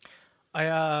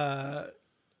 I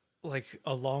like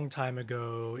a long time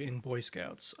ago in Boy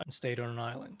Scouts, I stayed on an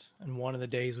island, and one of the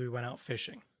days we went out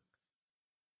fishing,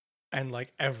 and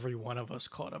like every one of us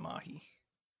caught a mahi.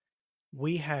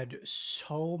 We had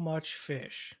so much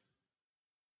fish.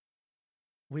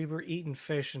 We were eating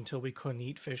fish until we couldn't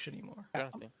eat fish anymore.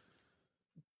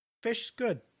 Fish is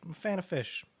good. I'm a fan of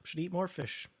fish. Should eat more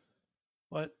fish.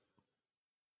 But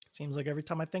it seems like every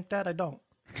time I think that, I don't.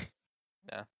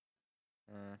 Yeah.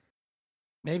 Mm.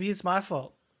 Maybe it's my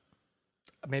fault.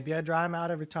 Maybe I dry them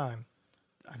out every time.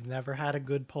 I've never had a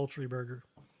good poultry burger.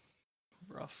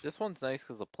 Rough. This one's nice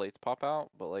because the plates pop out,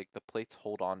 but like the plates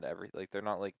hold on to everything. Like they're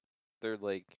not like they're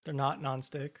not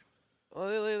nonstick.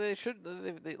 Well, they should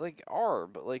they like are,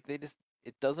 but like they just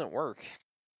it doesn't work.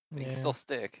 They can still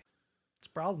stick. It's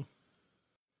a problem.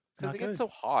 Because it gets so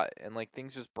hot and like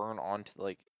things just burn onto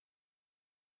like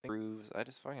grooves. I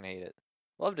just fucking hate it.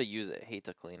 Love to use it, hate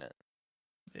to clean it.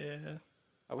 Yeah.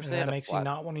 I wish and they had that a makes flat... you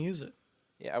not want to use it.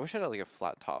 Yeah, I wish I had like a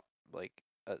flat top, like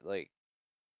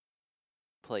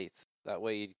plates. That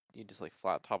way you just like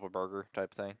flat top a burger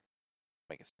type thing.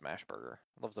 Make a smash burger.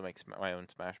 I love to make my own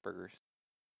smash burgers.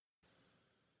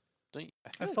 Don't you,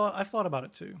 I thought about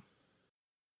it too.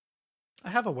 I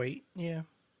have a weight, yeah.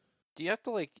 Do you have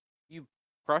to like you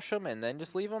crush them and then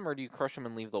just leave them, or do you crush them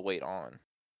and leave the weight on?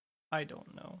 I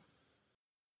don't know.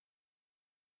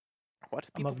 Why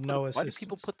do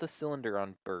people put the cylinder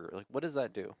on burger? Like, what does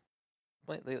that do?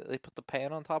 Like, they put the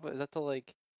pan on top of it? Is that to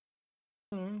like...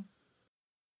 Mm-hmm.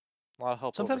 A lot of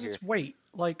help Sometimes over here. it's weight.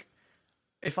 Like,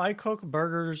 if I cook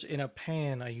burgers in a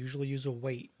pan, I usually use a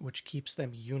weight, which keeps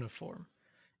them uniform.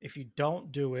 If you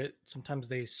don't do it, sometimes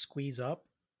they squeeze up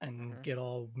and get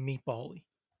all meatball-y.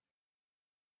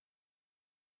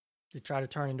 They try to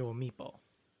turn into a meatball.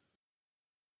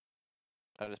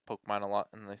 I just poke mine a lot,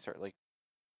 and they start like...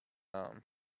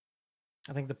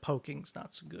 I think the poking's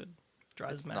not so good.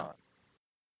 Dries them out.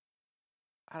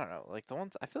 I don't know. Like the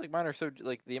ones I feel like mine are so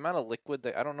like the amount of liquid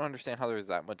that I don't understand how there's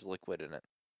that much liquid in it.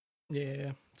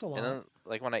 Yeah, it's a lot. And then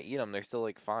like when I eat them, they're still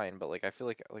like fine, but like I feel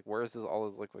like where is all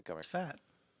this liquid coming? It's fat.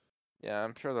 Yeah,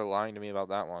 I'm sure they're lying to me about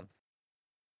that one.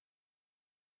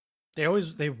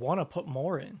 They want to put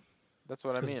more in. That's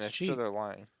what I mean. I'm sure they're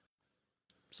lying.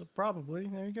 So probably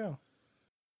there you go.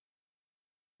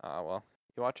 Well,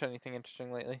 you watch anything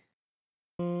interesting lately?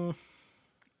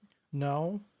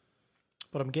 No,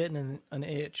 but I'm getting an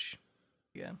itch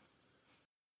again.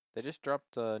 They just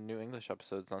dropped new English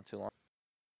episodes not too long.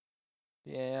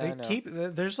 Yeah, they I know.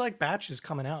 There's like batches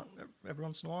coming out every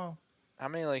once in a while. How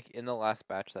many like in the last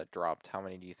batch that dropped? How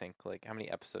many do you think? Like how many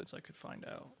episodes? I could find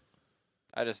out.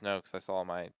 I just know because I saw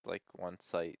my like one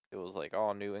site. It was like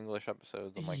all new English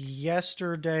episodes. I'm like,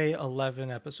 yesterday 11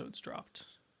 episodes dropped.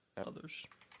 Yep. Others.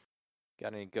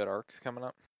 Got any good arcs coming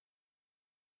up?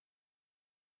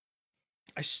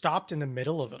 I stopped in the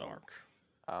middle of an arc.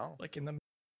 Oh. Like in the...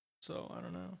 So, I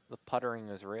don't know. The puttering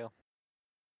is real.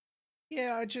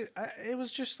 Yeah, it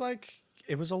was just like...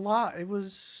 It was a lot. It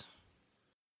was...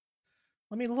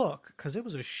 Let me look, because it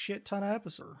was a shit ton of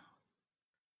episodes.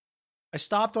 I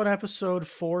stopped on episode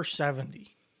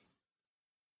 470.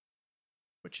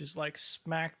 Which is like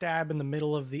smack dab in the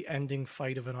middle of the ending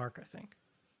fight of an arc, I think.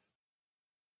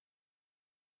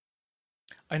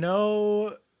 I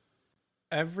know...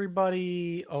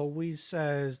 Everybody always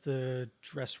says the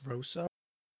Dressrosa.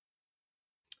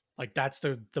 Like, that's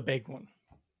the big one.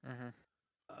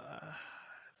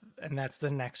 And that's the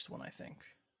next one, I think.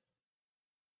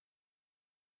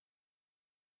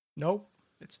 Nope,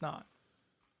 it's not.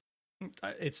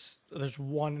 There's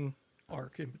one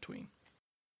arc in between.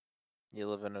 You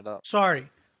living it up. Sorry,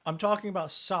 I'm talking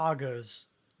about sagas.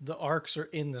 The arcs are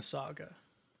in the saga.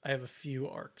 I have a few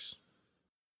arcs.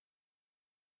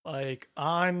 Like,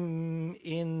 I'm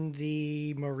in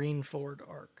the Marineford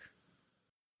arc.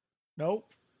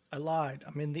 Nope, I lied.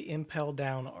 I'm in the Impel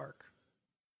Down arc.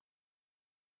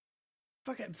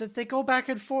 Fuck it, they go back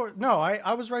and forth. No,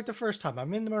 I was right the first time.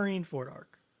 I'm in the Marineford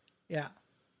arc. Yeah.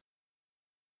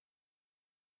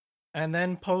 And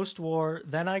then post-war,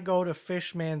 then I go to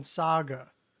Fishman Saga.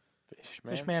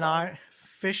 Fishman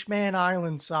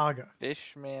Island Saga.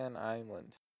 Fishman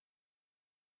Island.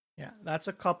 Yeah, that's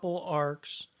a couple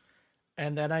arcs,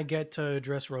 and then I get to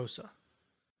Dressrosa,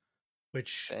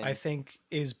 which I And think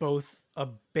is both a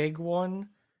big one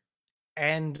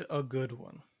and a good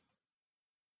one.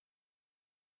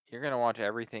 you're gonna watch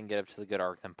everything get up to the good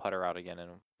arc, then putter out again,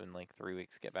 and in like 3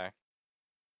 weeks get back.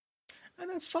 And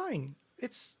that's fine.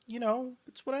 It's,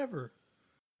 it's whatever.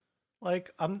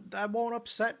 Like that won't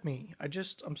upset me.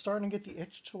 I'm starting to get the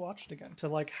itch to watch it again, to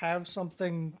like have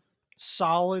something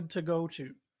solid to go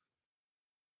to.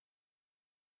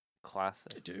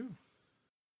 Classic. I do.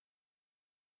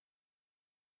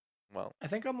 Well, I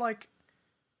think I'm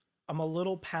a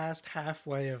little past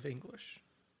halfway of English.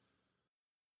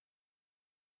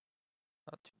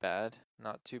 not too bad.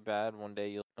 Not too bad. One day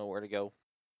you'll know where to go.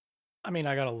 I mean,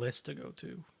 I got a list to go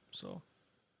to, so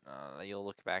You'll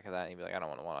look back at that and you'll be like, I don't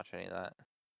want to watch any of that.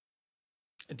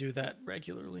 I do that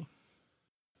regularly.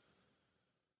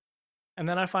 And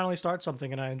then I finally start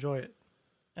something and I enjoy it.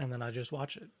 And then I just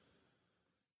watch it.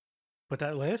 But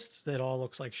that list, it all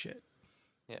looks like shit.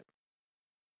 Yep.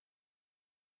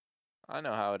 I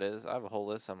know how it is. I have a whole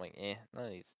list. I'm like, none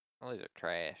of these are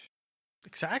trash.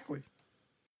 Exactly.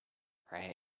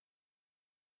 Right.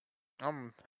 I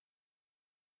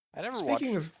never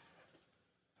Speaking watched. of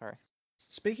Sorry.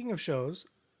 Speaking of shows,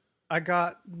 I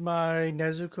got my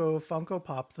Nezuko Funko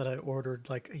Pop that I ordered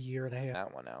like a year and a half.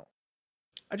 That one out.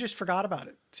 I just forgot about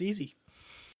it. It's easy.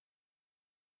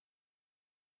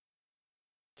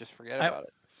 Just forget about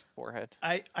it. Forehead.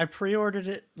 I pre-ordered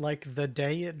it like the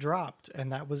day it dropped,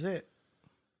 and that was it.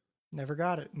 Never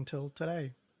got it until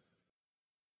today.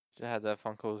 Should have had that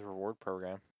Funko's reward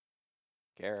program.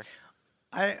 Garrick.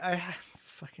 I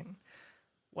fucking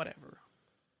whatever.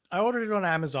 I ordered it on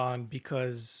Amazon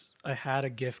because I had a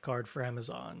gift card for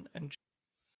Amazon, and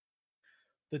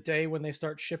the day when they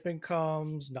start shipping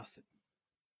comes, nothing.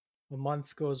 A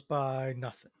month goes by,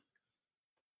 nothing.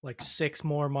 Like 6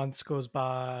 more months goes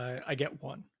by, I get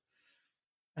one.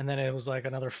 And then it was like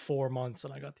another 4 months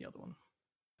and I got the other one.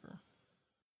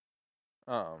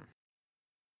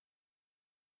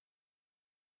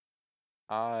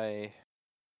 I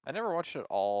never watched it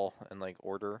all in like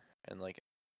order, and like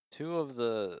two of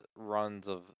the runs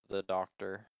of the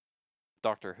Doctor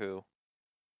Who,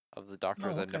 of the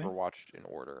Doctors Oh, I'd never okay. watched in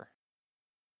order.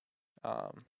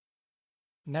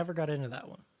 Never got into that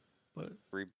one. But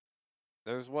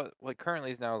There's what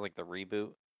currently is now is like the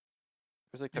reboot.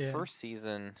 There's like the yeah. first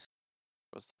season.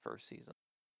 What's the first season?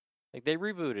 Like they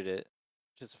rebooted it,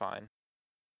 which is fine.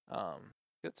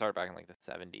 It started back in like the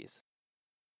 70s.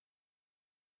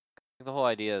 The whole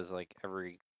idea is like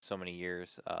every so many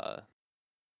years,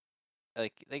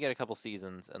 like they get a couple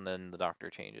seasons and then the Doctor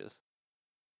changes.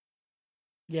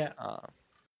 Yeah.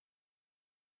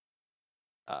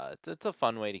 It's a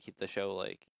fun way to keep the show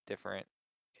like different.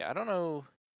 Yeah, I don't know.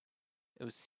 It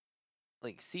was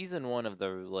like season 1 of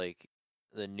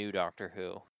the new Doctor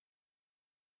Who.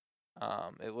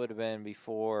 It would have been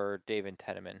before David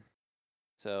Tennant,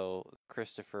 so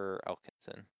Christopher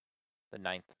Elkinson, the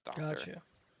ninth Doctor, Gotcha.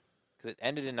 because it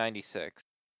ended in '96,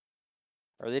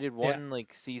 or they did Yeah. one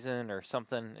like season or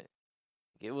something.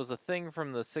 It was a thing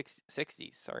from the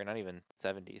 60s. Sorry, not even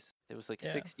 70s. It was like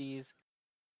Yeah. 60s.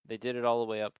 They did it all the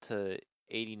way up to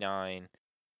 89.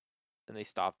 Then they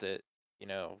stopped it.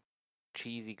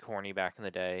 Cheesy, corny back in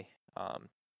the day.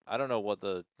 I don't know what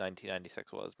the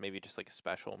 1996 was. Maybe just like a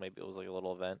special. Maybe it was like a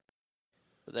little event.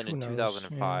 But then Who in knows? Yeah.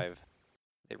 2005,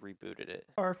 they rebooted it.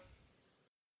 Or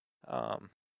Um,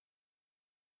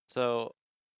 so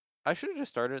I should have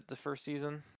just started the first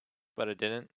season, but I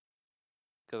didn't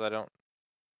because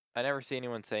I never see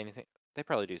anyone say anything. They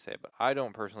probably do say it, but I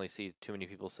don't personally see too many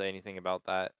people say anything about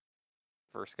that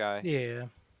first guy. yeah.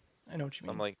 I know what you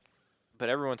So I'm mean. like, but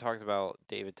everyone talks about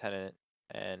David Tennant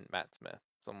and Matt Smith.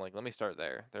 So I'm like, let me start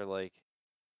there. They're like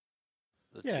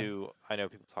the Yeah. two I know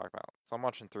people talk about. So I'm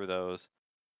watching through those.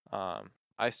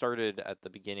 I started at the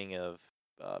beginning of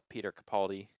Peter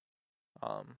Capaldi.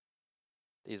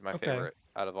 He's my Okay. favorite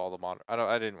out of all the modern.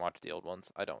 I didn't watch the old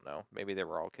ones. I don't know. Maybe they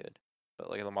were all good, but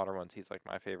like the modern ones, he's like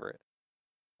my favorite.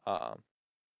 Um,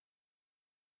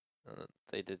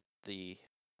 they did the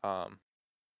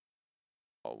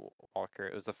Walker.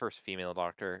 It was the first female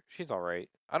Doctor. She's all right.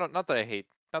 I don't. Not that I hate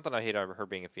her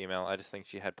being a female. I just think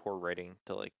she had poor writing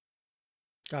to like.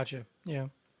 Gotcha. Yeah.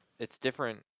 It's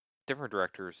different. Different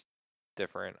directors,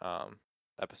 different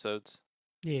episodes.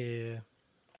 Yeah.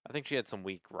 I think she had some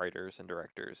weak writers and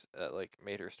directors that like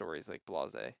made her stories like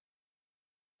blasé.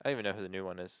 I don't even know who the new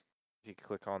one is. If you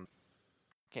click on,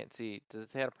 can't see. Does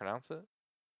it say how to pronounce it?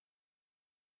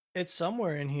 It's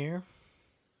somewhere in here.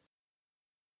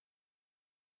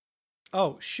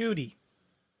 Oh, Shooty.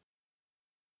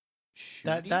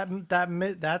 Shooty?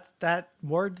 That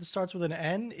word that starts with an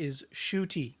N is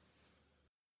shooty.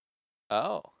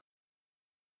 Oh,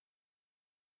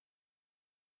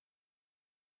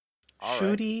 all right.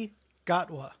 Shooty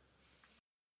Gatwa.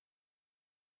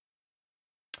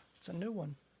 It's a new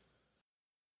one.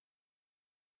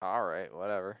 All right,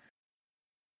 whatever.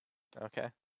 Okay.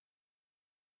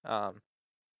 Um,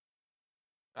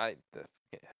 the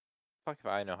fuck if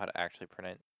I know how to actually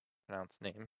pronounce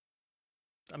name.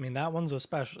 I mean, that one's a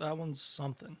special. That one's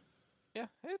something. Yeah,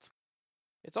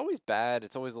 it's always bad.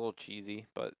 It's always a little cheesy,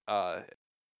 but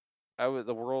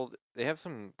the world, they have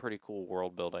some pretty cool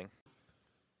world building,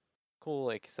 cool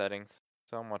like settings.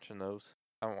 So I'm watching those.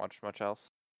 I haven't watched much else.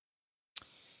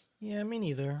 Yeah, me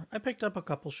neither. I picked up a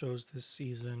couple shows this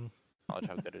season. Knowledge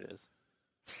how good it is.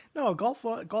 No, golf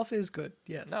is good.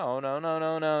 Yes. No, no, no,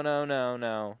 no, no, no, no,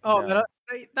 no, Oh, no.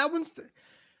 that one's.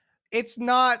 It's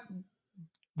not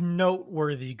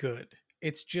noteworthy good.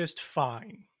 It's just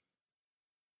fine,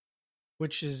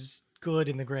 which is good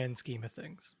in the grand scheme of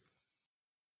things.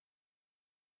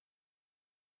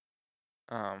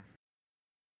 Um.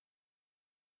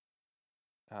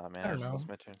 Oh man, I I don't just know. lost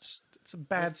my turn. It's a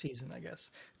bad season, I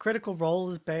guess. Critical Role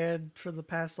is bad for the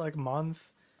past like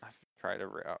month. I've tried to.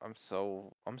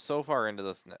 I'm so far into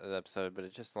this episode, but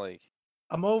it's just like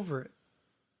I'm over it.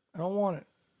 I don't want it.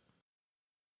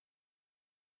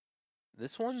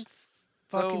 this one's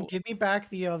Fucking so. give me back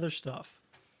the other stuff.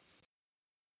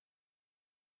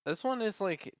 This one is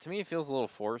like, to me it feels a little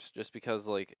forced just because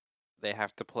like they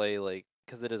have to play like,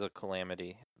 because it is a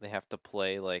calamity. They have to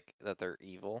play like that they're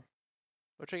evil,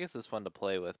 which I guess is fun to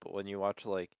play with. But when you watch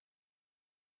like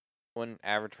when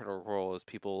average critical role is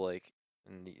people like,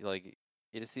 and like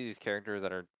you just see these characters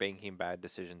that are making bad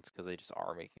decisions because they just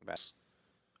are making bad.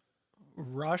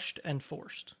 Rushed and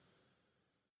forced.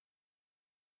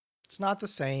 It's not the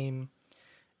same.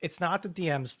 It's not the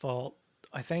DM's fault.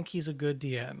 I think he's a good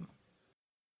DM.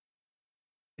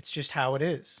 It's just how it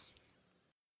is.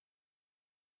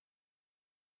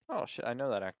 Oh shit, I know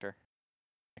that actor.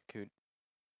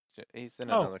 He's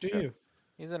in Oh, another do show. you?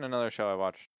 He's in another show I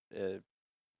watched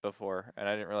before, and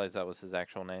I didn't realize that was his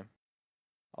actual name.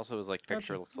 Also, his like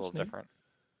picture Gotcha. looks a That's little neat. different.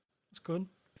 That's good.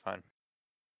 Fine.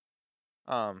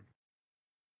 Um.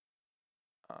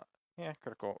 Yeah,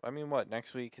 critical. I mean, what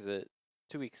next week is it?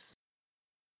 2 weeks.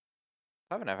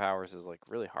 5.5 hours is like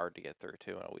really hard to get through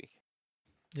too in a week.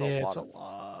 It's a Yeah, it's lot a of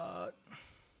lot.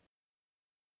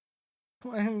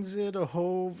 When's it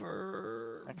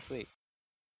over? next week.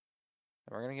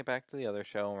 And we're gonna get back to the other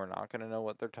show, and we're not gonna know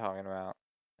what they're talking about,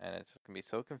 and it's just gonna be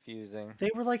so confusing.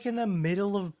 They were like in the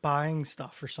middle of buying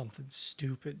stuff or something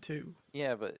stupid too.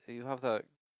 Yeah, but you'll have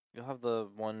the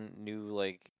one new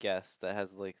like guest that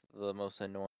has like the most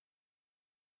annoying.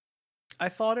 I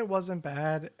thought it wasn't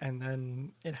bad, and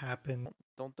then it happened.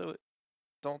 Don't do it.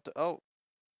 Don't do. Oh,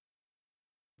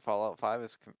 Fallout 5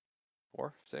 is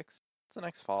 4, 6. What's the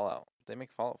next Fallout? Did they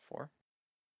make Fallout 4?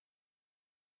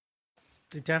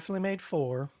 They definitely made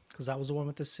 4 because that was the one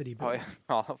with the city Oh building. yeah,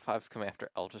 Fallout 5's coming after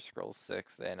Elder Scrolls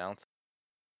 6. They announced.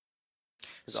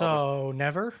 So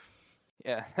never.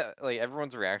 Yeah, like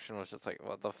everyone's reaction was just like,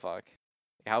 "What the fuck?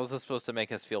 Like, how is this supposed to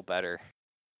make us feel better?"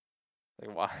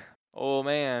 Like, why? Oh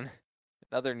man,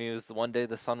 another news: one day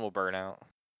the sun will burn out.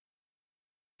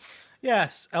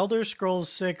 Yes, Elder Scrolls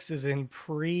 6 is in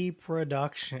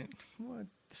pre-production. What?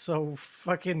 So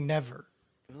fucking never.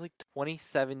 It was like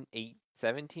 17,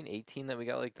 18 that we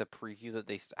got like the preview that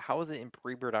how is it in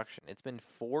pre-production? It's been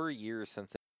 4 years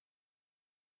since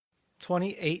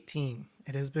 2018.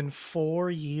 It has been 4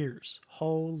 years.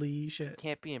 Holy shit.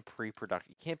 can't be in pre-production.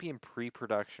 You can't be in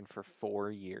pre-production for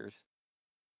 4 years.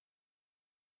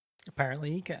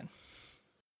 Apparently he can.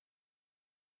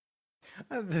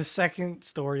 The second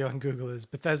story on Google is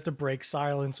Bethesda breaks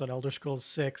silence on Elder Scrolls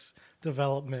 6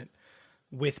 development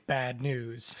with bad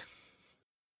news.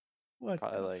 What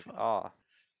Probably the like, fuck?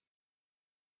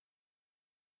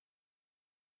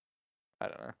 I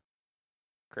don't know.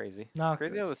 Crazy. Not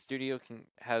Crazy good. how a studio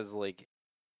has like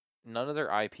none of their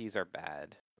IPs are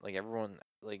bad. Like everyone,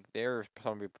 like they're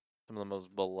some of the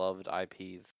most beloved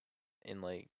IPs in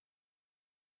like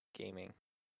gaming,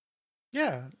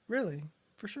 Yeah, really,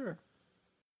 for sure.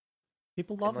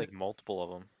 People and love like it. multiple of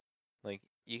them. Like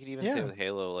you could even say Yeah. with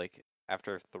Halo, like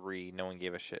after 3, no one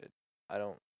gave a shit. I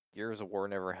don't. Gears of War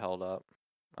never held up.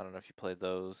 I don't know if you played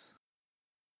those.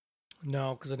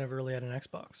 No, because I never really had an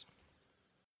Xbox.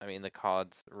 I mean, the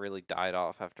CODs really died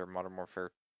off after Modern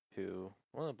Warfare 2.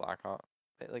 Well, the Black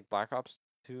Ops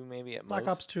 2 maybe at Black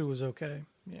most. Ops 2 was okay.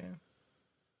 Yeah.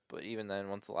 But even then,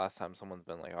 when's the last time someone's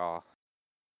been like, "Oh,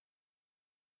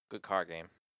 good COD game"?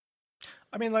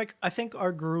 I mean, like, I think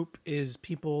our group is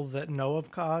people that know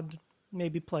of COD,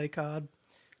 maybe play COD.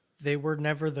 They were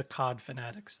never the COD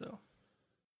fanatics, though.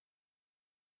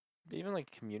 Even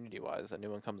like community wise, a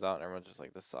new one comes out and everyone's just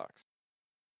like, this sucks.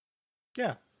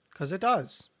 Yeah, because it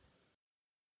does.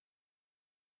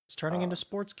 It's turning into Um,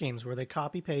 sports games where they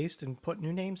copy paste and put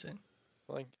new names in.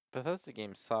 like Bethesda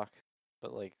games suck,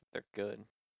 but like they're good.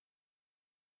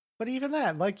 But even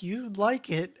that, like, you like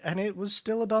it, and it was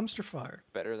still a dumpster fire.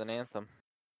 Better than Anthem.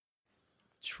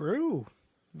 True.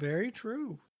 Very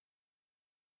true.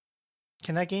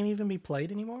 Can that game even be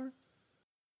played anymore?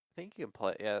 I think you can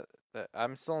play. Yeah,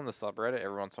 I'm still in the subreddit.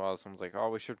 Every once in a while, someone's like, "Oh,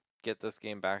 we should get this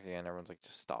game back again." Everyone's like,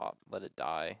 "Just stop. Let it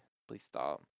die. Please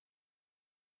stop."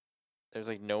 There's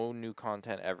like no new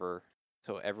content ever,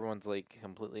 so everyone's like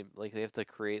completely like they have to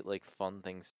create like fun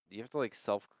things. You have to like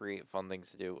self-create fun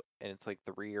things to do, and it's like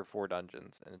 3 or 4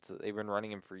 dungeons, and they've been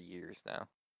running them for years now.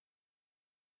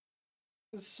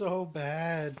 It's so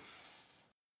bad.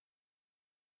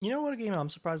 You know what game I'm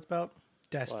surprised about? What?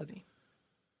 Destiny.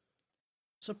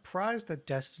 Surprised that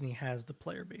Destiny has the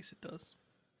player base it does.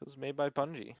 It was made by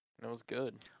Bungie, and it was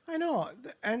good. I know,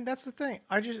 and that's the thing.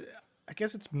 I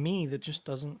guess it's me that just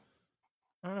doesn't.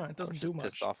 I don't know. It I was doesn't do just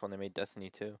pissed much. off when they made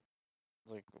Destiny 2. I was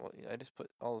like, well, I just put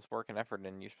all this work and effort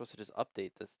in. You're supposed to just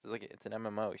update this. Like, it's an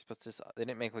MMO. You're supposed to just. They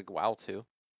didn't make like WoW 2.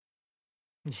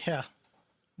 Yeah.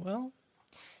 Well,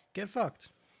 get fucked.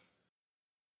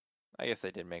 I guess they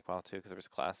did make WoW 2 because it was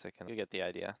classic, and you get the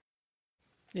idea.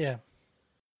 Yeah.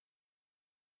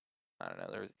 I don't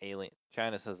know. There was alien.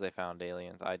 China says they found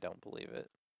aliens. I don't believe it.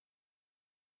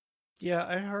 Yeah,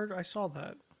 I saw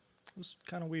that. It was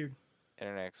kind of weird.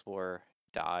 Internet Explorer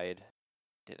died.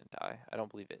 Didn't die. I don't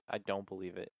believe it. I don't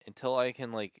believe it until I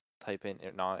can like type in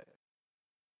it not.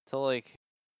 Till like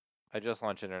I just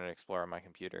launched Internet Explorer on my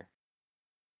computer.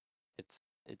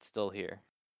 It's still here.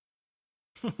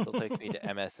 Still takes me to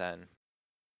MSN.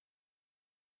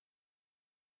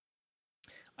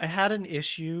 I had an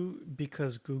issue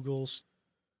because Google's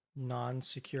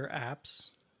non-secure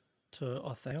apps to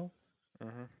Authel.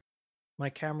 Mhm. My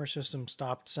camera system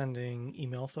stopped sending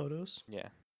email photos. Yeah.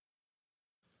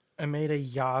 I made a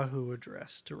Yahoo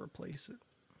address to replace it.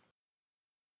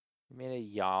 You made a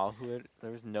Yahoo.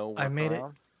 There was no I made it.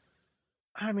 workaround.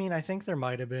 I mean, I think there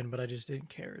might have been, but I just didn't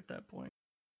care at that point.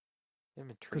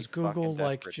 Inventory Because fucking Google,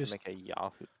 like, desperate to just. make a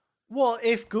Yahoo. Well,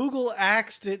 if Google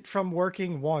axed it from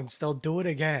working once, they'll do it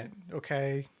again,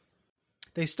 okay?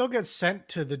 They still get sent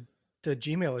to the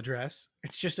Gmail address.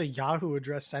 It's just a Yahoo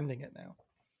address sending it now.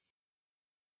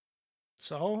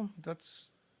 So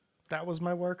that was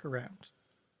my workaround.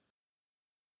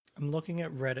 I'm looking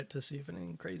at Reddit to see if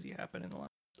anything crazy happened in the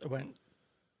last. I went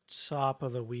top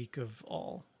of the week of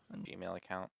all. And Gmail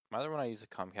account. My other one I use is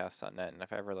Comcast.net, and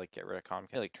if I ever like get rid of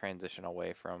Comcast, like transition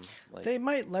away from like they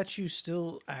might let you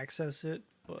still access it,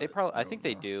 but they probably. I I think don't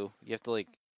they know. do. You have to like.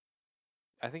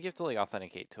 I think you have to like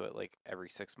authenticate to it like every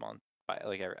 6 months. By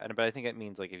like every, but I think it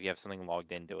means like if you have something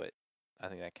logged into it, I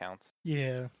think that counts.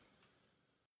 Yeah,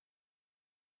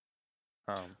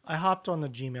 Um, I hopped on the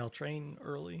Gmail train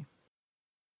early.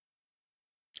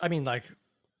 I mean, like,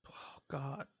 oh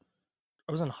God,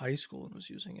 I was in high school and was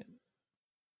using it,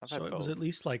 I've so had it was both. at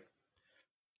least like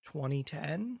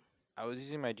 2010. I was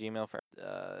using my Gmail for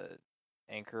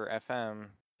Anchor FM,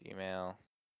 Gmail,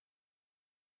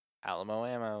 Alamo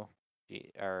Ammo,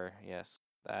 or yes,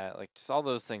 that like just all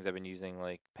those things I've been using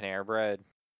like Panera Bread,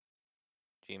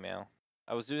 Gmail.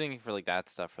 I was doing it for like that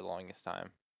stuff for the longest time.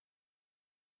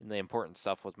 And the important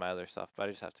stuff was my other stuff, but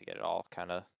I just have to get it all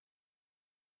kind of.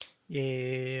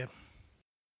 Yeah,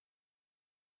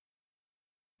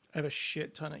 I have a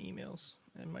shit ton of emails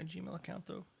in my Gmail account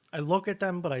though. I look at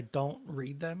them, but I don't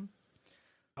read them.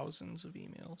 Thousands of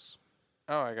emails.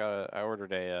 Oh, I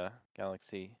ordered a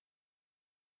Galaxy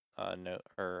Note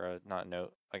or not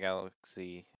Note, a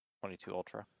Galaxy 22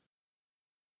 Ultra.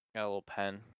 Got a little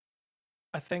pen.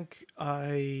 I think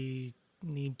I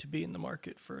need to be in the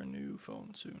market for a new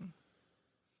phone soon.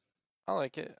 I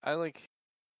like it. I like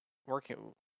working.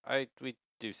 We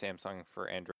do Samsung for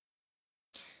Android.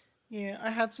 Yeah, I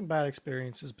had some bad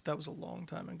experiences, but that was a long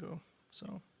time ago.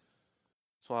 So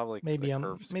So we'll have like the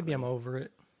curved maybe I'm screen. over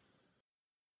it.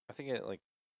 I think it like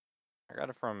I got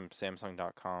it from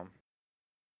Samsung.com.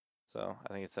 So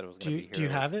I think it said it was gonna be Do here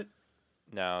you like have it?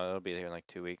 no, it'll be here in like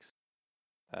 2 weeks.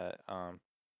 Uh, um,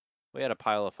 we had a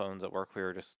pile of phones at work. We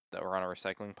were just that were on a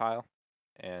recycling pile,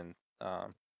 and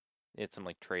they had some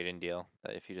like trade-in deal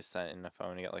that if you just sent in a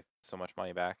phone, you got like so much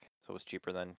money back. So it was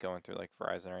cheaper than going through like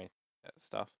Verizon or any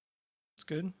stuff. It's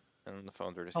good. And the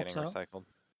phones were just Helps getting out. recycled.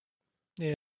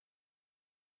 Yeah.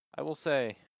 I will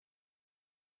say,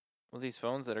 with these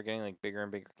phones that are getting like bigger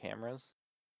and bigger cameras,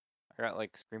 I got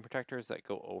like screen protectors that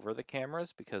go over the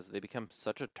cameras because they become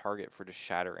such a target for just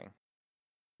shattering.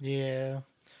 Yeah.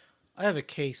 I have a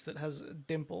case that has a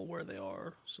dimple where they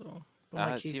are, so. But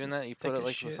my It's case even is that you put thick it as like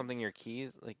with shit. something in your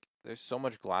keys, like there's so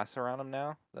much glass around them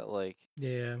now that like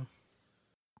Yeah.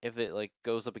 if it like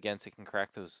goes up against it can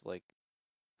crack those like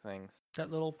things. That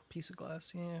little piece of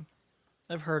glass, yeah.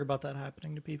 I've heard about that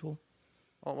happening to people.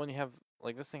 Well, when you have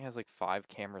like this thing has like 5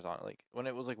 cameras on it. Like when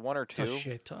it was like 1 or It's a 2,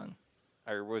 shit ton.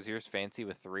 or was yours fancy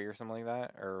with 3 or something like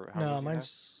that? Or how many No, did you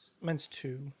have? mine's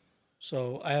 2.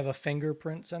 So I have a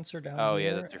fingerprint sensor down Oh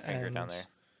yeah, that's here your finger down and there.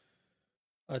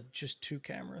 a just 2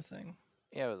 camera thing.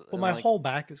 Yeah, But and my like whole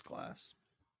back is glass.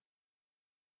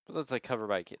 but that's like covered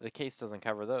by the case doesn't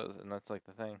cover those, and that's like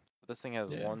the thing. But this thing has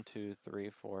Yeah. 1, 2, 3,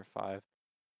 4, 5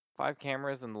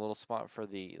 cameras in the little spot for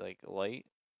the like light.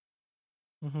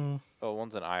 Mm-hmm. Oh,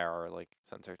 one's an IR like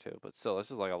sensor too, but still,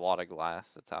 this is like a lot of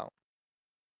glass that's out.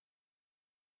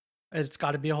 It's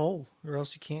got to be a hole, or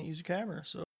else you can't use your camera.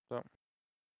 So So,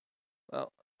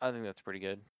 well, I think that's pretty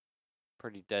good.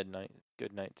 Pretty dead night.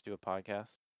 Good night to do a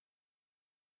podcast.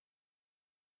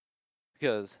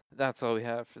 Because that's all we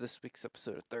have for this week's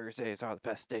episode of Thursdays Are the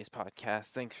Best Days podcast.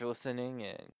 Thanks for listening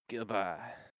and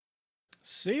goodbye.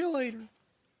 see you later.